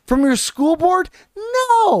Gitmo from your school board?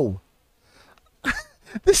 No.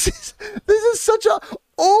 This is such a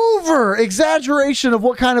over exaggeration of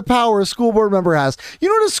what kind of power a school board member has. You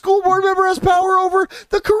know what a school board member has power over?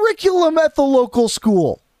 The curriculum at the local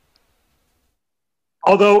school.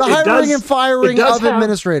 Although the hiring and firing of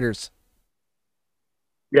administrators.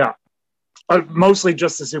 Yeah. Mostly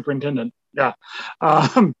just the superintendent. Yeah.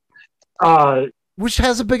 Which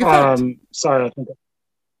has a big effect. Sorry, I think.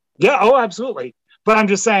 Yeah. Oh, absolutely. But I'm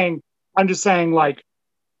just saying, like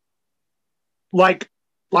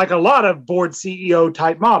a lot of board CEO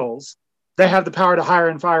type models, they have the power to hire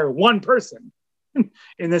and fire one person.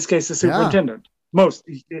 In this case, the superintendent.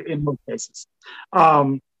 In most cases.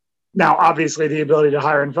 Now, obviously, the ability to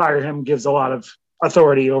hire and fire him gives a lot of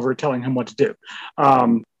authority over telling him what to do.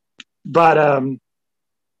 But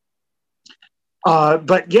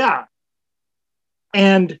yeah,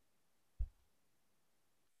 and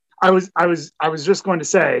was just going to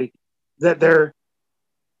say that there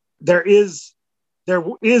is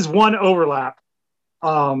one overlap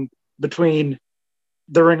between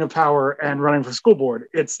the Ring of Power and running for school board.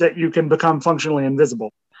 It's that you can become functionally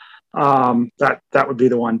invisible. That would be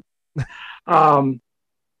the one.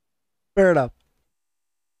 Fair enough.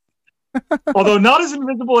 Although not as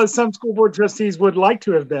invisible as some school board trustees would like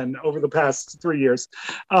to have been over the past 3 years.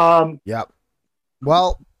 Yep.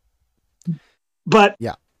 Well, but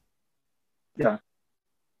yeah. Go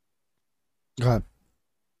ahead.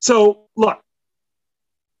 So look,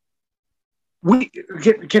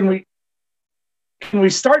 can we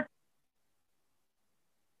start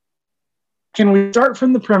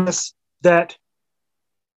from the premise that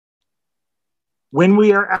when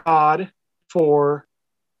we are odd for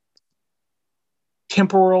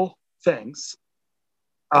temporal things,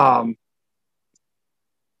 when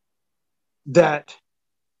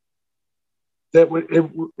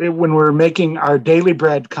we're making our daily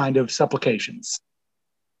bread kind of supplications,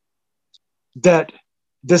 that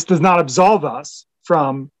this does not absolve us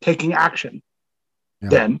from taking action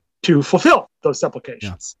then to fulfill those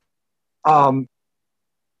supplications. And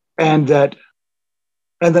that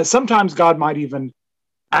sometimes God might even,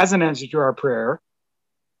 as an answer to our prayer,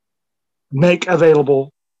 make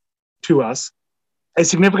available to us a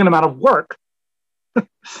significant amount of work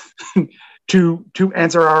to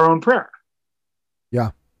answer our own prayer.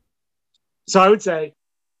 Yeah. So I would say,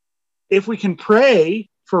 if we can pray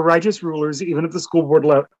for righteous rulers, even at the school board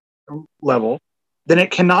level, then it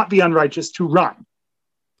cannot be unrighteous to run.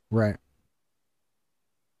 Right.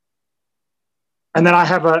 And then I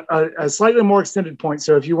have a slightly more extended point.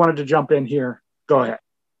 So if you wanted to jump in here, go ahead.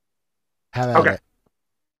 Have at okay. it.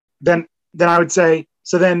 Then I would say,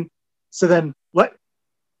 so then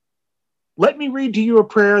let me read to you a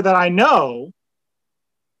prayer that I know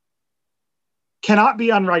cannot be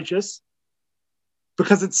unrighteous,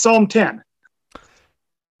 because it's Psalm 10.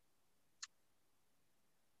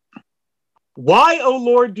 Why, O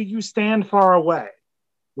Lord, do you stand far away?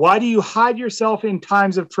 Why do you hide yourself in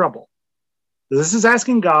times of trouble? This is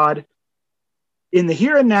asking God in the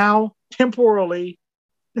here and now, temporally.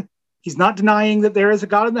 He's not denying that there is a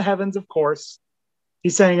God in the heavens, of course.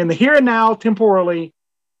 He's saying in the here and now, temporally,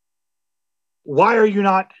 why are you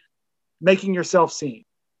not making yourself seen?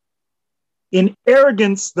 In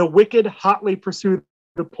arrogance, the wicked hotly pursue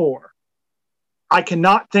the poor. I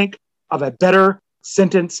cannot think of a better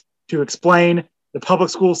sentence to explain the public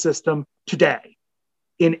school system today.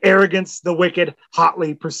 In arrogance, the wicked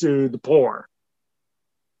hotly pursue the poor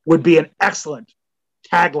would be an excellent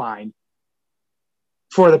tagline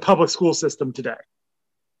for the public school system today.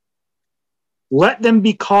 Let them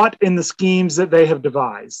be caught in the schemes that they have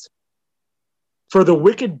devised. For the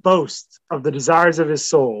wicked boasts of the desires of his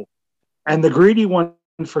soul, and the greedy one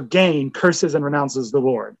for gain curses and renounces the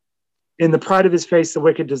Lord. In the pride of his face, the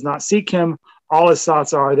wicked does not seek him. All his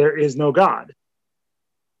thoughts are, there is no God.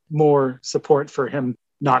 More support for him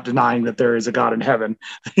not denying that there is a God in heaven.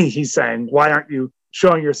 He's saying, why aren't you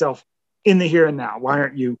showing yourself in the here and now? Why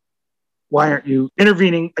aren't you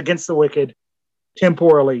intervening against the wicked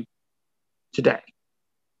temporally today?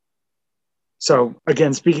 So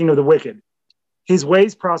again, speaking of the wicked, his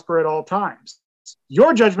ways prosper at all times.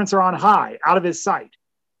 Your judgments are on high, out of his sight.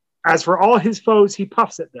 As for all his foes, he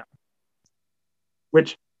puffs at them.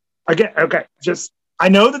 Which, again, okay, just, I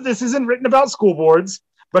know that this isn't written about school boards,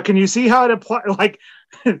 but can you see how it applies? Like,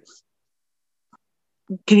 can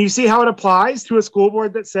you see how it applies to a school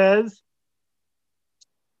board that says,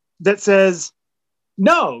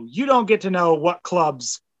 no, you don't get to know what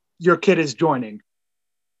clubs your kid is joining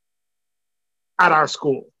at our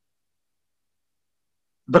school,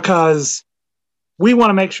 because we want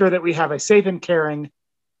to make sure that we have a safe and caring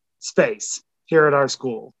space here at our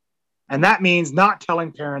school. And that means not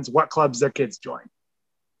telling parents what clubs their kids join.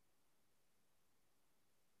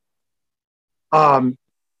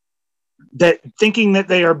 That thinking that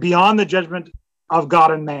they are beyond the judgment of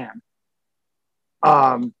God and man.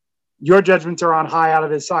 Your judgments are on high, out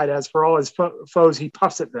of his sight. As for all his foes, he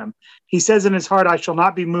puffs at them. He says in his heart, I shall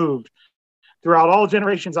not be moved. Throughout all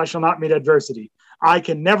generations, I shall not meet adversity. I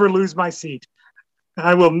can never lose my seat.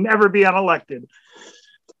 I will never be unelected.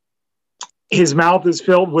 His mouth is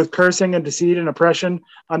filled with cursing and deceit and oppression.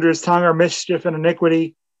 Under his tongue are mischief and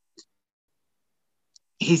iniquity.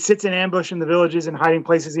 He sits in ambush in the villages, in hiding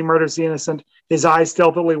places he murders the innocent. His eyes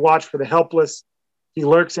stealthily watch for the helpless. He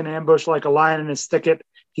lurks in ambush like a lion in his thicket.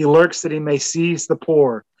 He lurks that he may seize the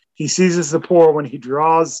poor. He seizes the poor when he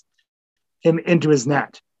draws him into his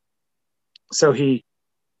net. So he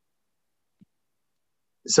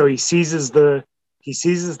seizes the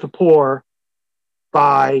poor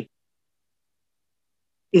by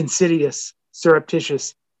insidious,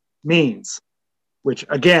 surreptitious means, which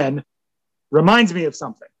again reminds me of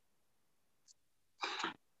something.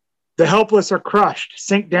 The helpless are crushed,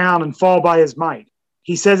 sink down, and fall by his might.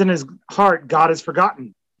 He says in his heart, God has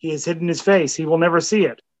forgotten. He has hidden his face. He will never see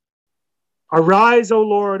it. Arise, O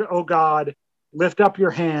Lord, O God, lift up your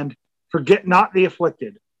hand. Forget not the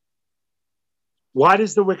afflicted. Why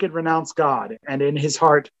does the wicked renounce God and in his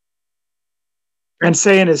heart and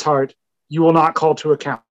say in his heart, you will not call to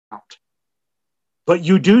account? But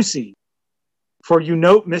you do see, for you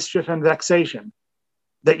note mischief and vexation,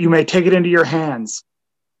 that you may take it into your hands.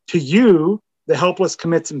 To you, the helpless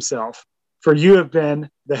commits himself, for you have been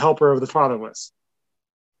the helper of the fatherless.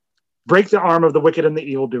 Break the arm of the wicked and the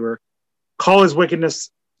evildoer. Call his wickedness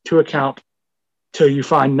to account till you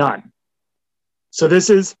find none. So this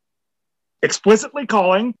is explicitly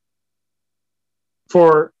calling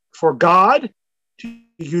for God to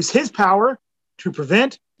use his power to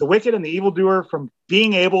prevent the wicked and the evildoer from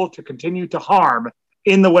being able to continue to harm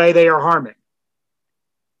in the way they are harming.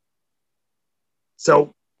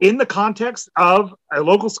 So in the context of a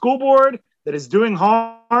local school board that is doing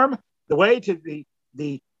harm, the way to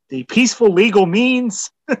the peaceful legal means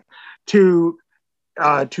to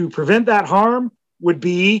prevent that harm would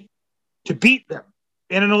be to beat them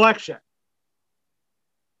in an election.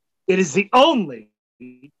 It is the only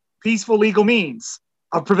peaceful legal means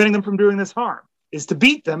of preventing them from doing this harm, is to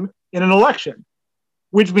beat them in an election,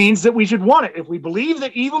 which means that we should want it. If we believe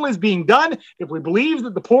that evil is being done, if we believe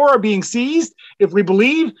that the poor are being seized, if we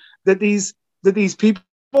believe that these people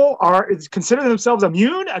are consider themselves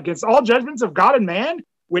immune against all judgments of God and man,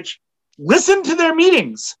 which listen to their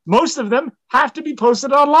meetings. Most of them have to be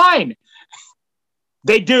posted online.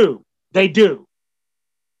 They do.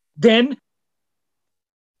 Then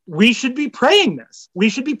we should be praying this. We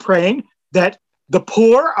should be praying that the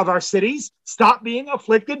poor of our cities stop being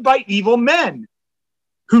afflicted by evil men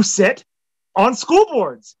who sit on school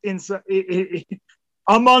boards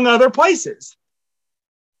among other places.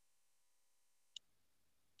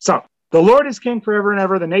 So, the Lord is king forever and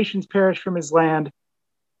ever. The nations perish from his land.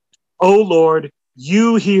 O Lord,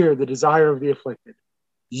 you hear the desire of the afflicted.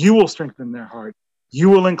 You will strengthen their heart. You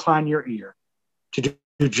will incline your ear to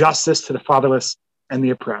do justice to the fatherless and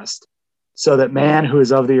the oppressed, so that man who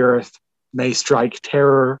is of the earth may strike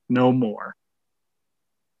terror no more.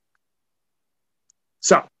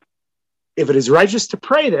 So, if it is righteous to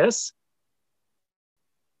pray this,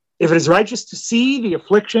 if it is righteous to see the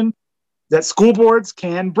affliction that school boards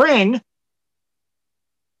can bring,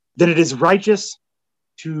 then it is righteous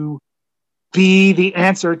to be the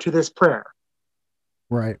answer to this prayer.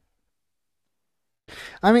 Right.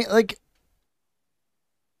 I mean, like,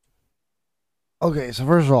 okay, so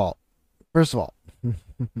first of all,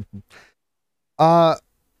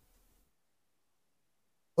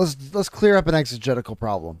 let's clear up an exegetical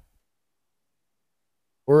problem.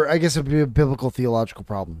 Or I guess it would be a biblical theological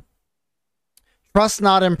problem. Trust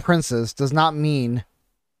not in princes does not mean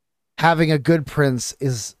having a good prince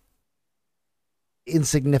is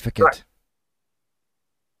insignificant. Right.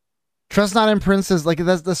 Trust not in princes, like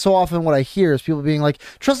that's so often what I hear is people being like,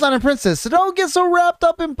 trust not in princes, so don't get so wrapped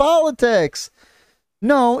up in politics.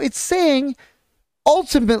 No, it's saying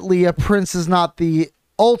ultimately a prince is not the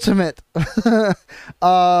ultimate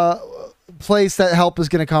place that help is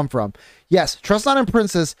going to come from. Yes, trust not in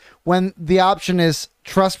princes when the option is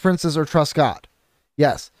trust princes or trust God.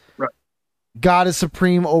 Yes. Right. God is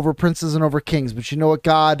supreme over princes and over kings. But you know what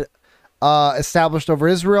God established over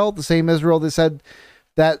Israel? The same Israel that said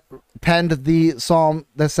that penned the psalm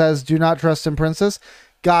that says, do not trust in princes.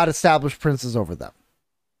 God established princes over them.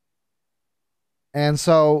 And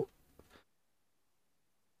so,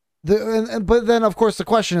 but then of course the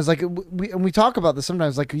question is like, we talk about this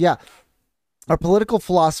sometimes, like, yeah, our political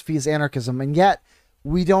philosophy is anarchism, and yet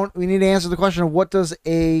we need to answer the question of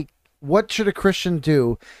what should a Christian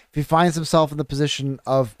do if he finds himself in the position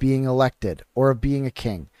of being elected or of being a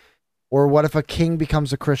king? Or what if a king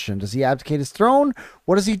becomes a Christian? Does he abdicate his throne?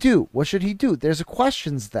 What does he do? What should he do? There's a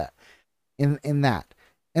questions that in that.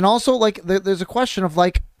 And also, like, there's a question of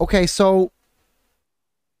like, okay, so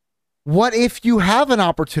what if you have an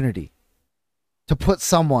opportunity to put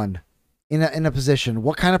someone in a position?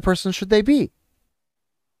 What kind of person should they be?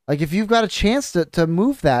 Like, if you've got a chance to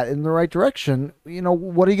move that in the right direction, you know,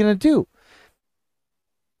 what are you going to do?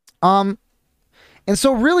 And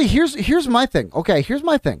so really, here's my thing. Okay, here's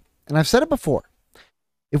my thing. And I've said it before.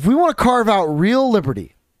 If we want to carve out real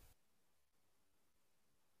liberty,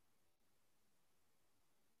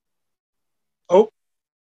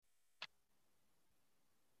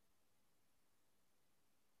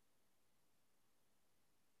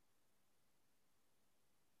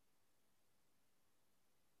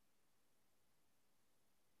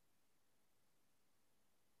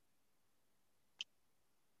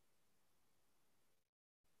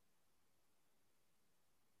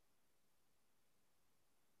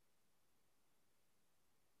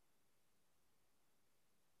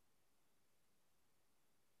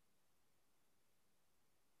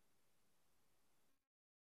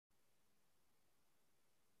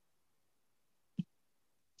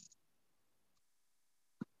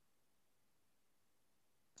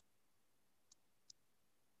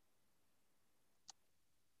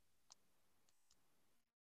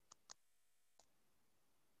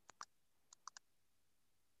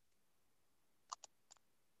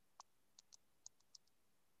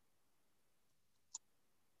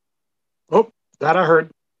 That I heard.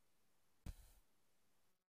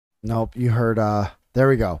 Nope, you heard. There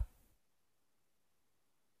we go.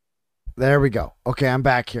 There we go. Okay, I'm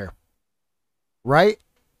back here. Right?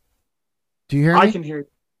 Do you hear me? I can hear you.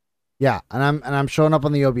 Yeah, and I'm showing up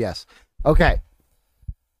on the OBS. Okay.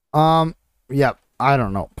 Yep. I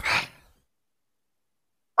don't know.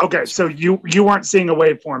 Okay, so you weren't seeing a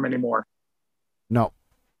waveform anymore. No.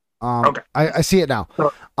 Okay. I see it now.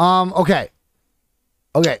 So- Okay.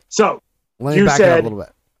 Okay. So Let me You back it up said- a little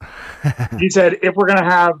bit. you said if we're gonna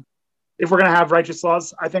have righteous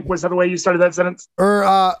laws, I think was that the way you started that sentence?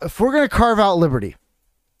 Or if we're gonna carve out liberty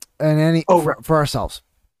and any Oh, for ourselves.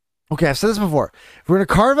 Okay, I've said this before. If we're gonna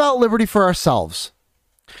carve out liberty for ourselves,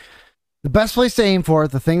 the best place to aim for,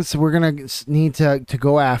 the things that we're gonna need to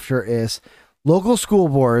go after is local school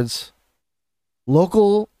boards,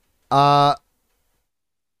 local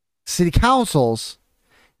city councils.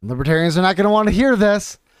 Libertarians are not gonna want to hear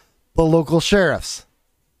this, but local sheriffs.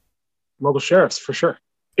 Local sheriffs for sure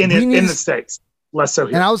in We need the to- states, less so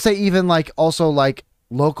here. And I would say even like also like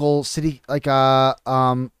local city like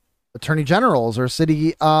attorney generals or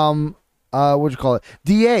city what'd you call it,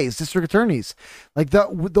 DAs, district attorneys, like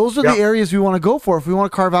those are Yeah. the areas we want to go for if we want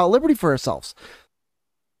to carve out liberty for ourselves,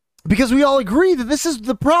 because we all agree that this is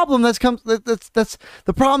the problem that's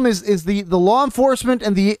the problem is the law enforcement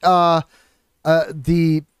and the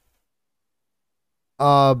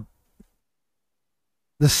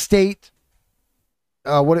state,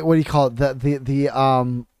 what do you call it,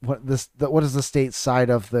 what is the state side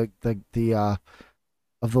of the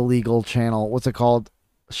legal channel, what's it called,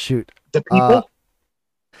 shoot, The people.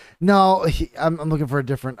 no, I'm looking for a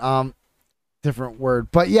different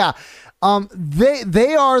word, but yeah,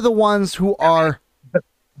 they are the ones who are,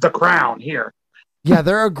 The crown here. yeah,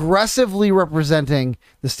 they're aggressively representing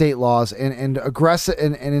the state laws and aggressive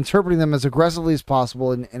and interpreting them as aggressively as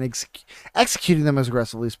possible and executing them as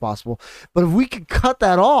aggressively as possible. But if we could cut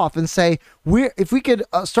that off and say if we could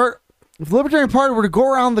start, if the Libertarian Party were to go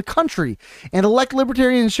around the country and elect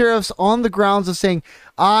libertarian sheriffs on the grounds of saying,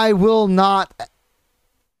 I will not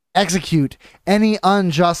execute any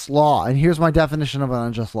unjust law, and here's my definition of an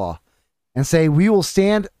unjust law, and say we will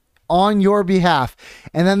stand on your behalf,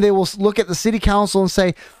 and then they will look at the city council and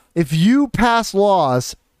say, if you pass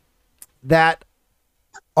laws that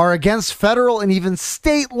are against federal and even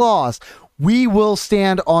state laws, we will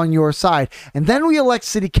stand on your side. And then we elect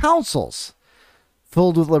city councils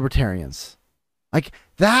filled with libertarians. Like,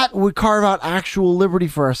 that would carve out actual liberty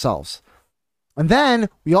for ourselves. And then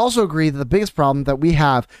we also agree that the biggest problem that we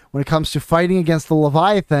have when it comes to fighting against the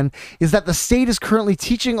Leviathan is that the state is currently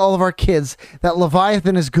teaching all of our kids that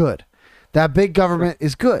Leviathan is good, that big government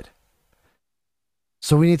is good.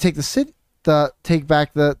 So we need to take take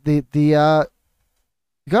back the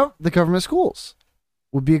government schools.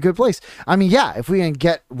 Would be a good place. I mean, yeah, if we can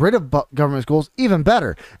get rid of government schools, even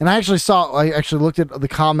better. And I actually looked at the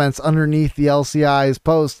comments underneath the LCI's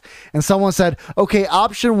post, and someone said, okay,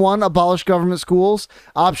 option 1, abolish government schools.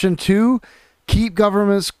 Option 2, keep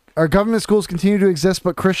government schools continue to exist,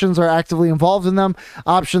 but Christians are actively involved in them.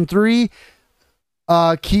 Option 3,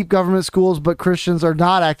 keep government schools, but Christians are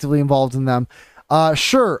not actively involved in them.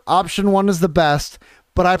 Sure, option 1 is the best,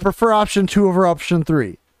 but I prefer option 2 over option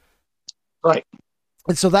 3. Right.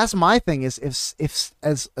 And so that's my thing is if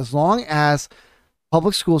as long as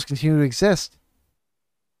public schools continue to exist,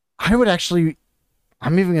 I'm even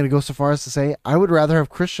going to go so far as to say I would rather have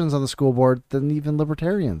Christians on the school board than even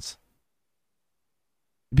libertarians.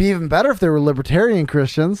 It'd be even better if they were libertarian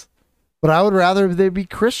Christians, but I would rather they be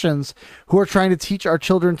Christians who are trying to teach our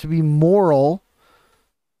children to be moral,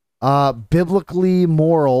 biblically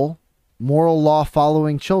moral law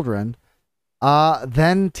following children.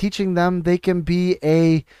 Then teaching them they can be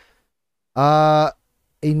a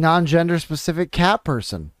non-gender specific cat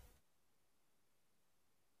person.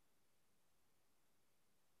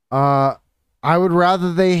 I would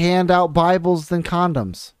rather they hand out Bibles than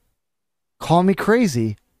condoms. Call me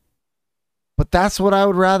crazy, but that's what I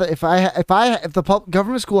would rather. If the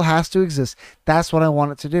government school has to exist, that's what I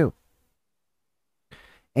want it to do.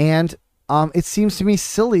 And it seems to me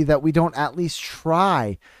silly that we don't at least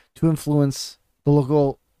try to influence the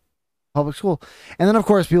local public school. And then of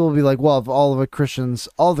course people will be like, well, if all the Christians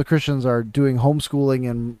are doing homeschooling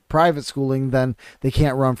and private schooling, then they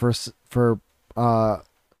can't run for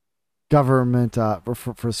government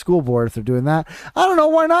for school board if they're doing that. I don't know,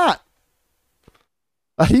 why not?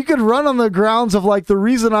 You could run on the grounds of like, the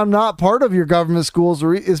reason I'm not part of your government schools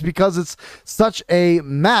is because it's such a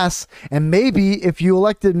mess. And maybe if you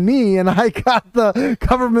elected me and I got the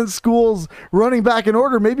government schools running back in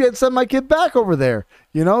order, maybe I'd send my kid back over there.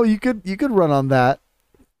 You know, you could run on that.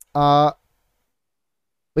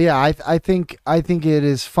 But yeah, I think it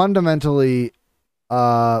is fundamentally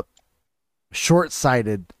uh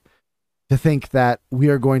short-sighted to think that we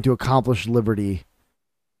are going to accomplish liberty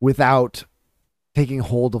without taking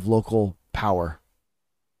hold of local power.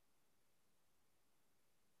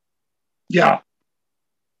 Yeah.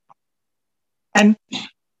 And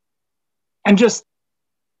just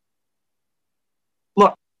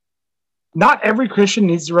look, not every Christian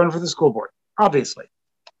needs to run for the school board, obviously.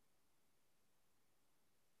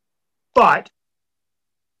 But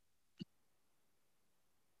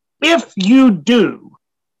if you do,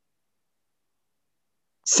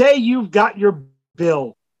 say you've got your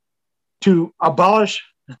bill to abolish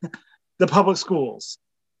the public schools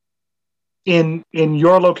in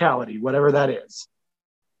your locality, whatever that is.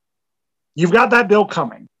 You've got that bill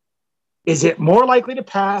coming. Is it more likely to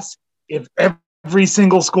pass if every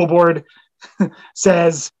single school board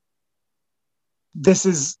says this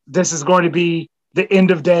is going to be the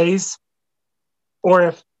end of days, or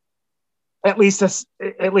if at least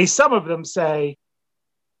some of them say,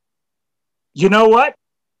 you know what,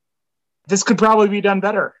 this could probably be done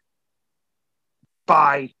better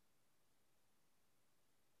by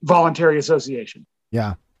voluntary association.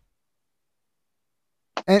 Yeah.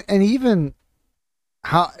 And even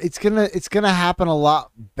how it's gonna happen a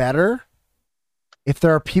lot better if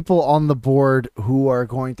there are people on the board who are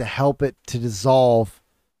going to help it to dissolve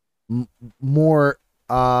more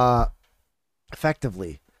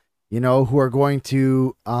effectively, who are going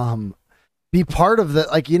to be part of the,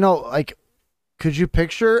 like could you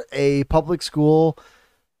picture a public school,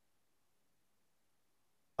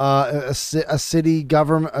 a city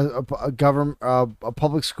government, a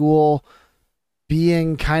public school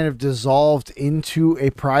being kind of dissolved into a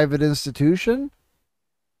private institution?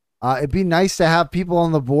 It'd be nice to have people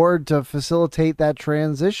on the board to facilitate that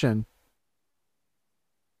transition,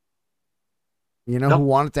 who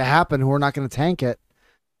want it to happen, who are not going to tank it.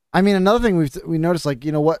 I mean, another thing we noticed, like,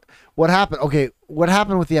 what happened? Okay, what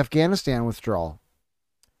happened with the Afghanistan withdrawal?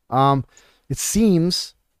 It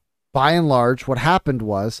seems, by and large, what happened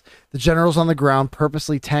was the generals on the ground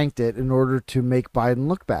purposely tanked it in order to make Biden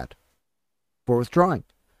look bad for withdrawing.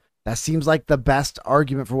 That seems like the best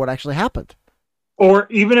argument for what actually happened. Or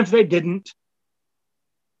even if they didn't,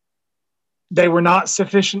 they were not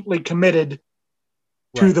sufficiently committed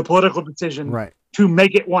to the political decision to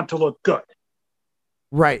make it want to look good.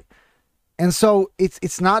 Right. And so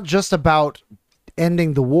it's not just about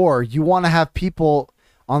ending the war. You want to have people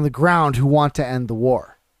on the ground who want to end the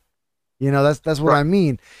war. That's what I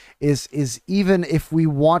mean is even if we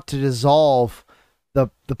want to dissolve the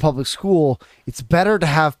public school, it's better to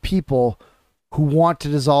have people who want to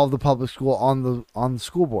dissolve the public school on the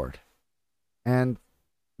school board. And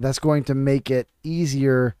that's going to make it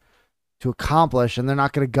easier to accomplish, and they're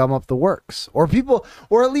not going to gum up the works, or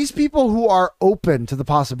at least people who are open to the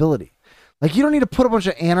possibility. Like, you don't need to put a bunch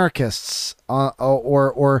of anarchists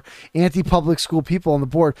or anti-public school people on the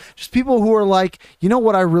board. Just people who are like,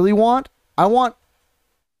 what I really want? I want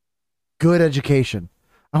good education.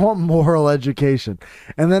 I want moral education.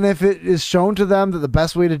 And then if it is shown to them that the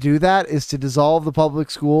best way to do that is to dissolve the public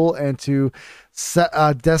school and to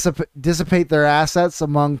dissipate their assets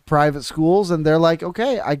among private schools, and they're like,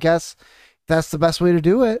 okay, I guess that's the best way to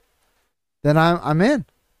do it, then I'm in.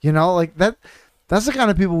 Like that. That's the kind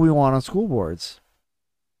of people we want on school boards.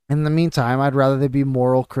 In the meantime, I'd rather they be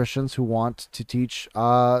moral Christians who want to teach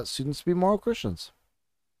students to be moral Christians.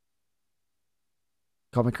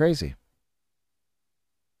 Call me crazy.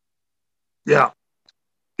 Yeah.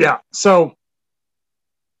 So,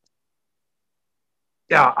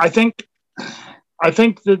 yeah, I think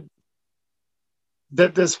that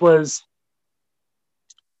this was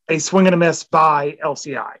a swing and a miss by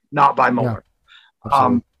LCI, not by Mueller.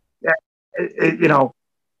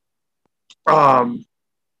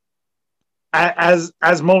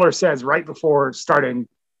 As Mueller says right before starting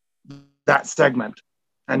that segment,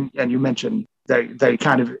 and you mentioned they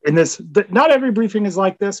kind of, in this, not every briefing is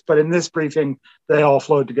like this, but in this briefing they all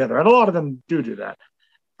flowed together, and a lot of them do that.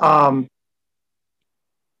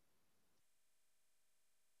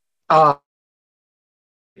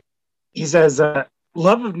 He says,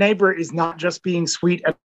 love of neighbor is not just being sweet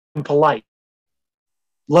and polite.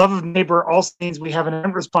 Love of neighbor also means we have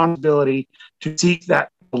an responsibility to seek that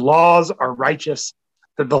the laws are righteous,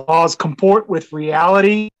 that the laws comport with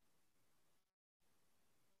reality.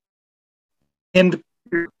 And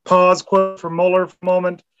pause, quote from Mueller for a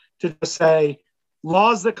moment, to just say,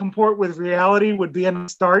 laws that comport with reality would be a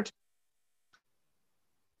start.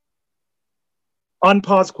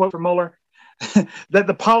 Unpause, quote from Mueller, that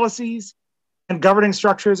the policies governing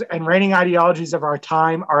structures and reigning ideologies of our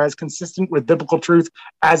time are as consistent with biblical truth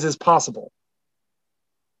as is possible.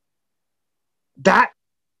 That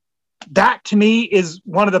to me is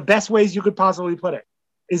one of the best ways you could possibly put it,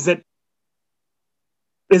 is that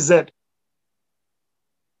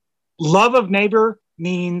love of neighbor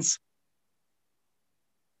means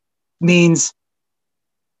the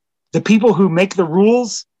people who make the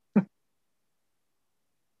rules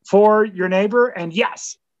for your neighbor. And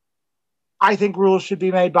yes, I think rules should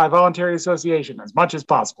be made by voluntary association as much as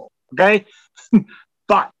possible. Okay.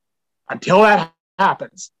 But until that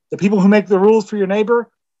happens, the people who make the rules for your neighbor,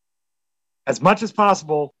 as much as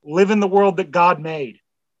possible, live in the world that God made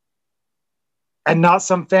and not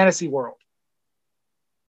some fantasy world.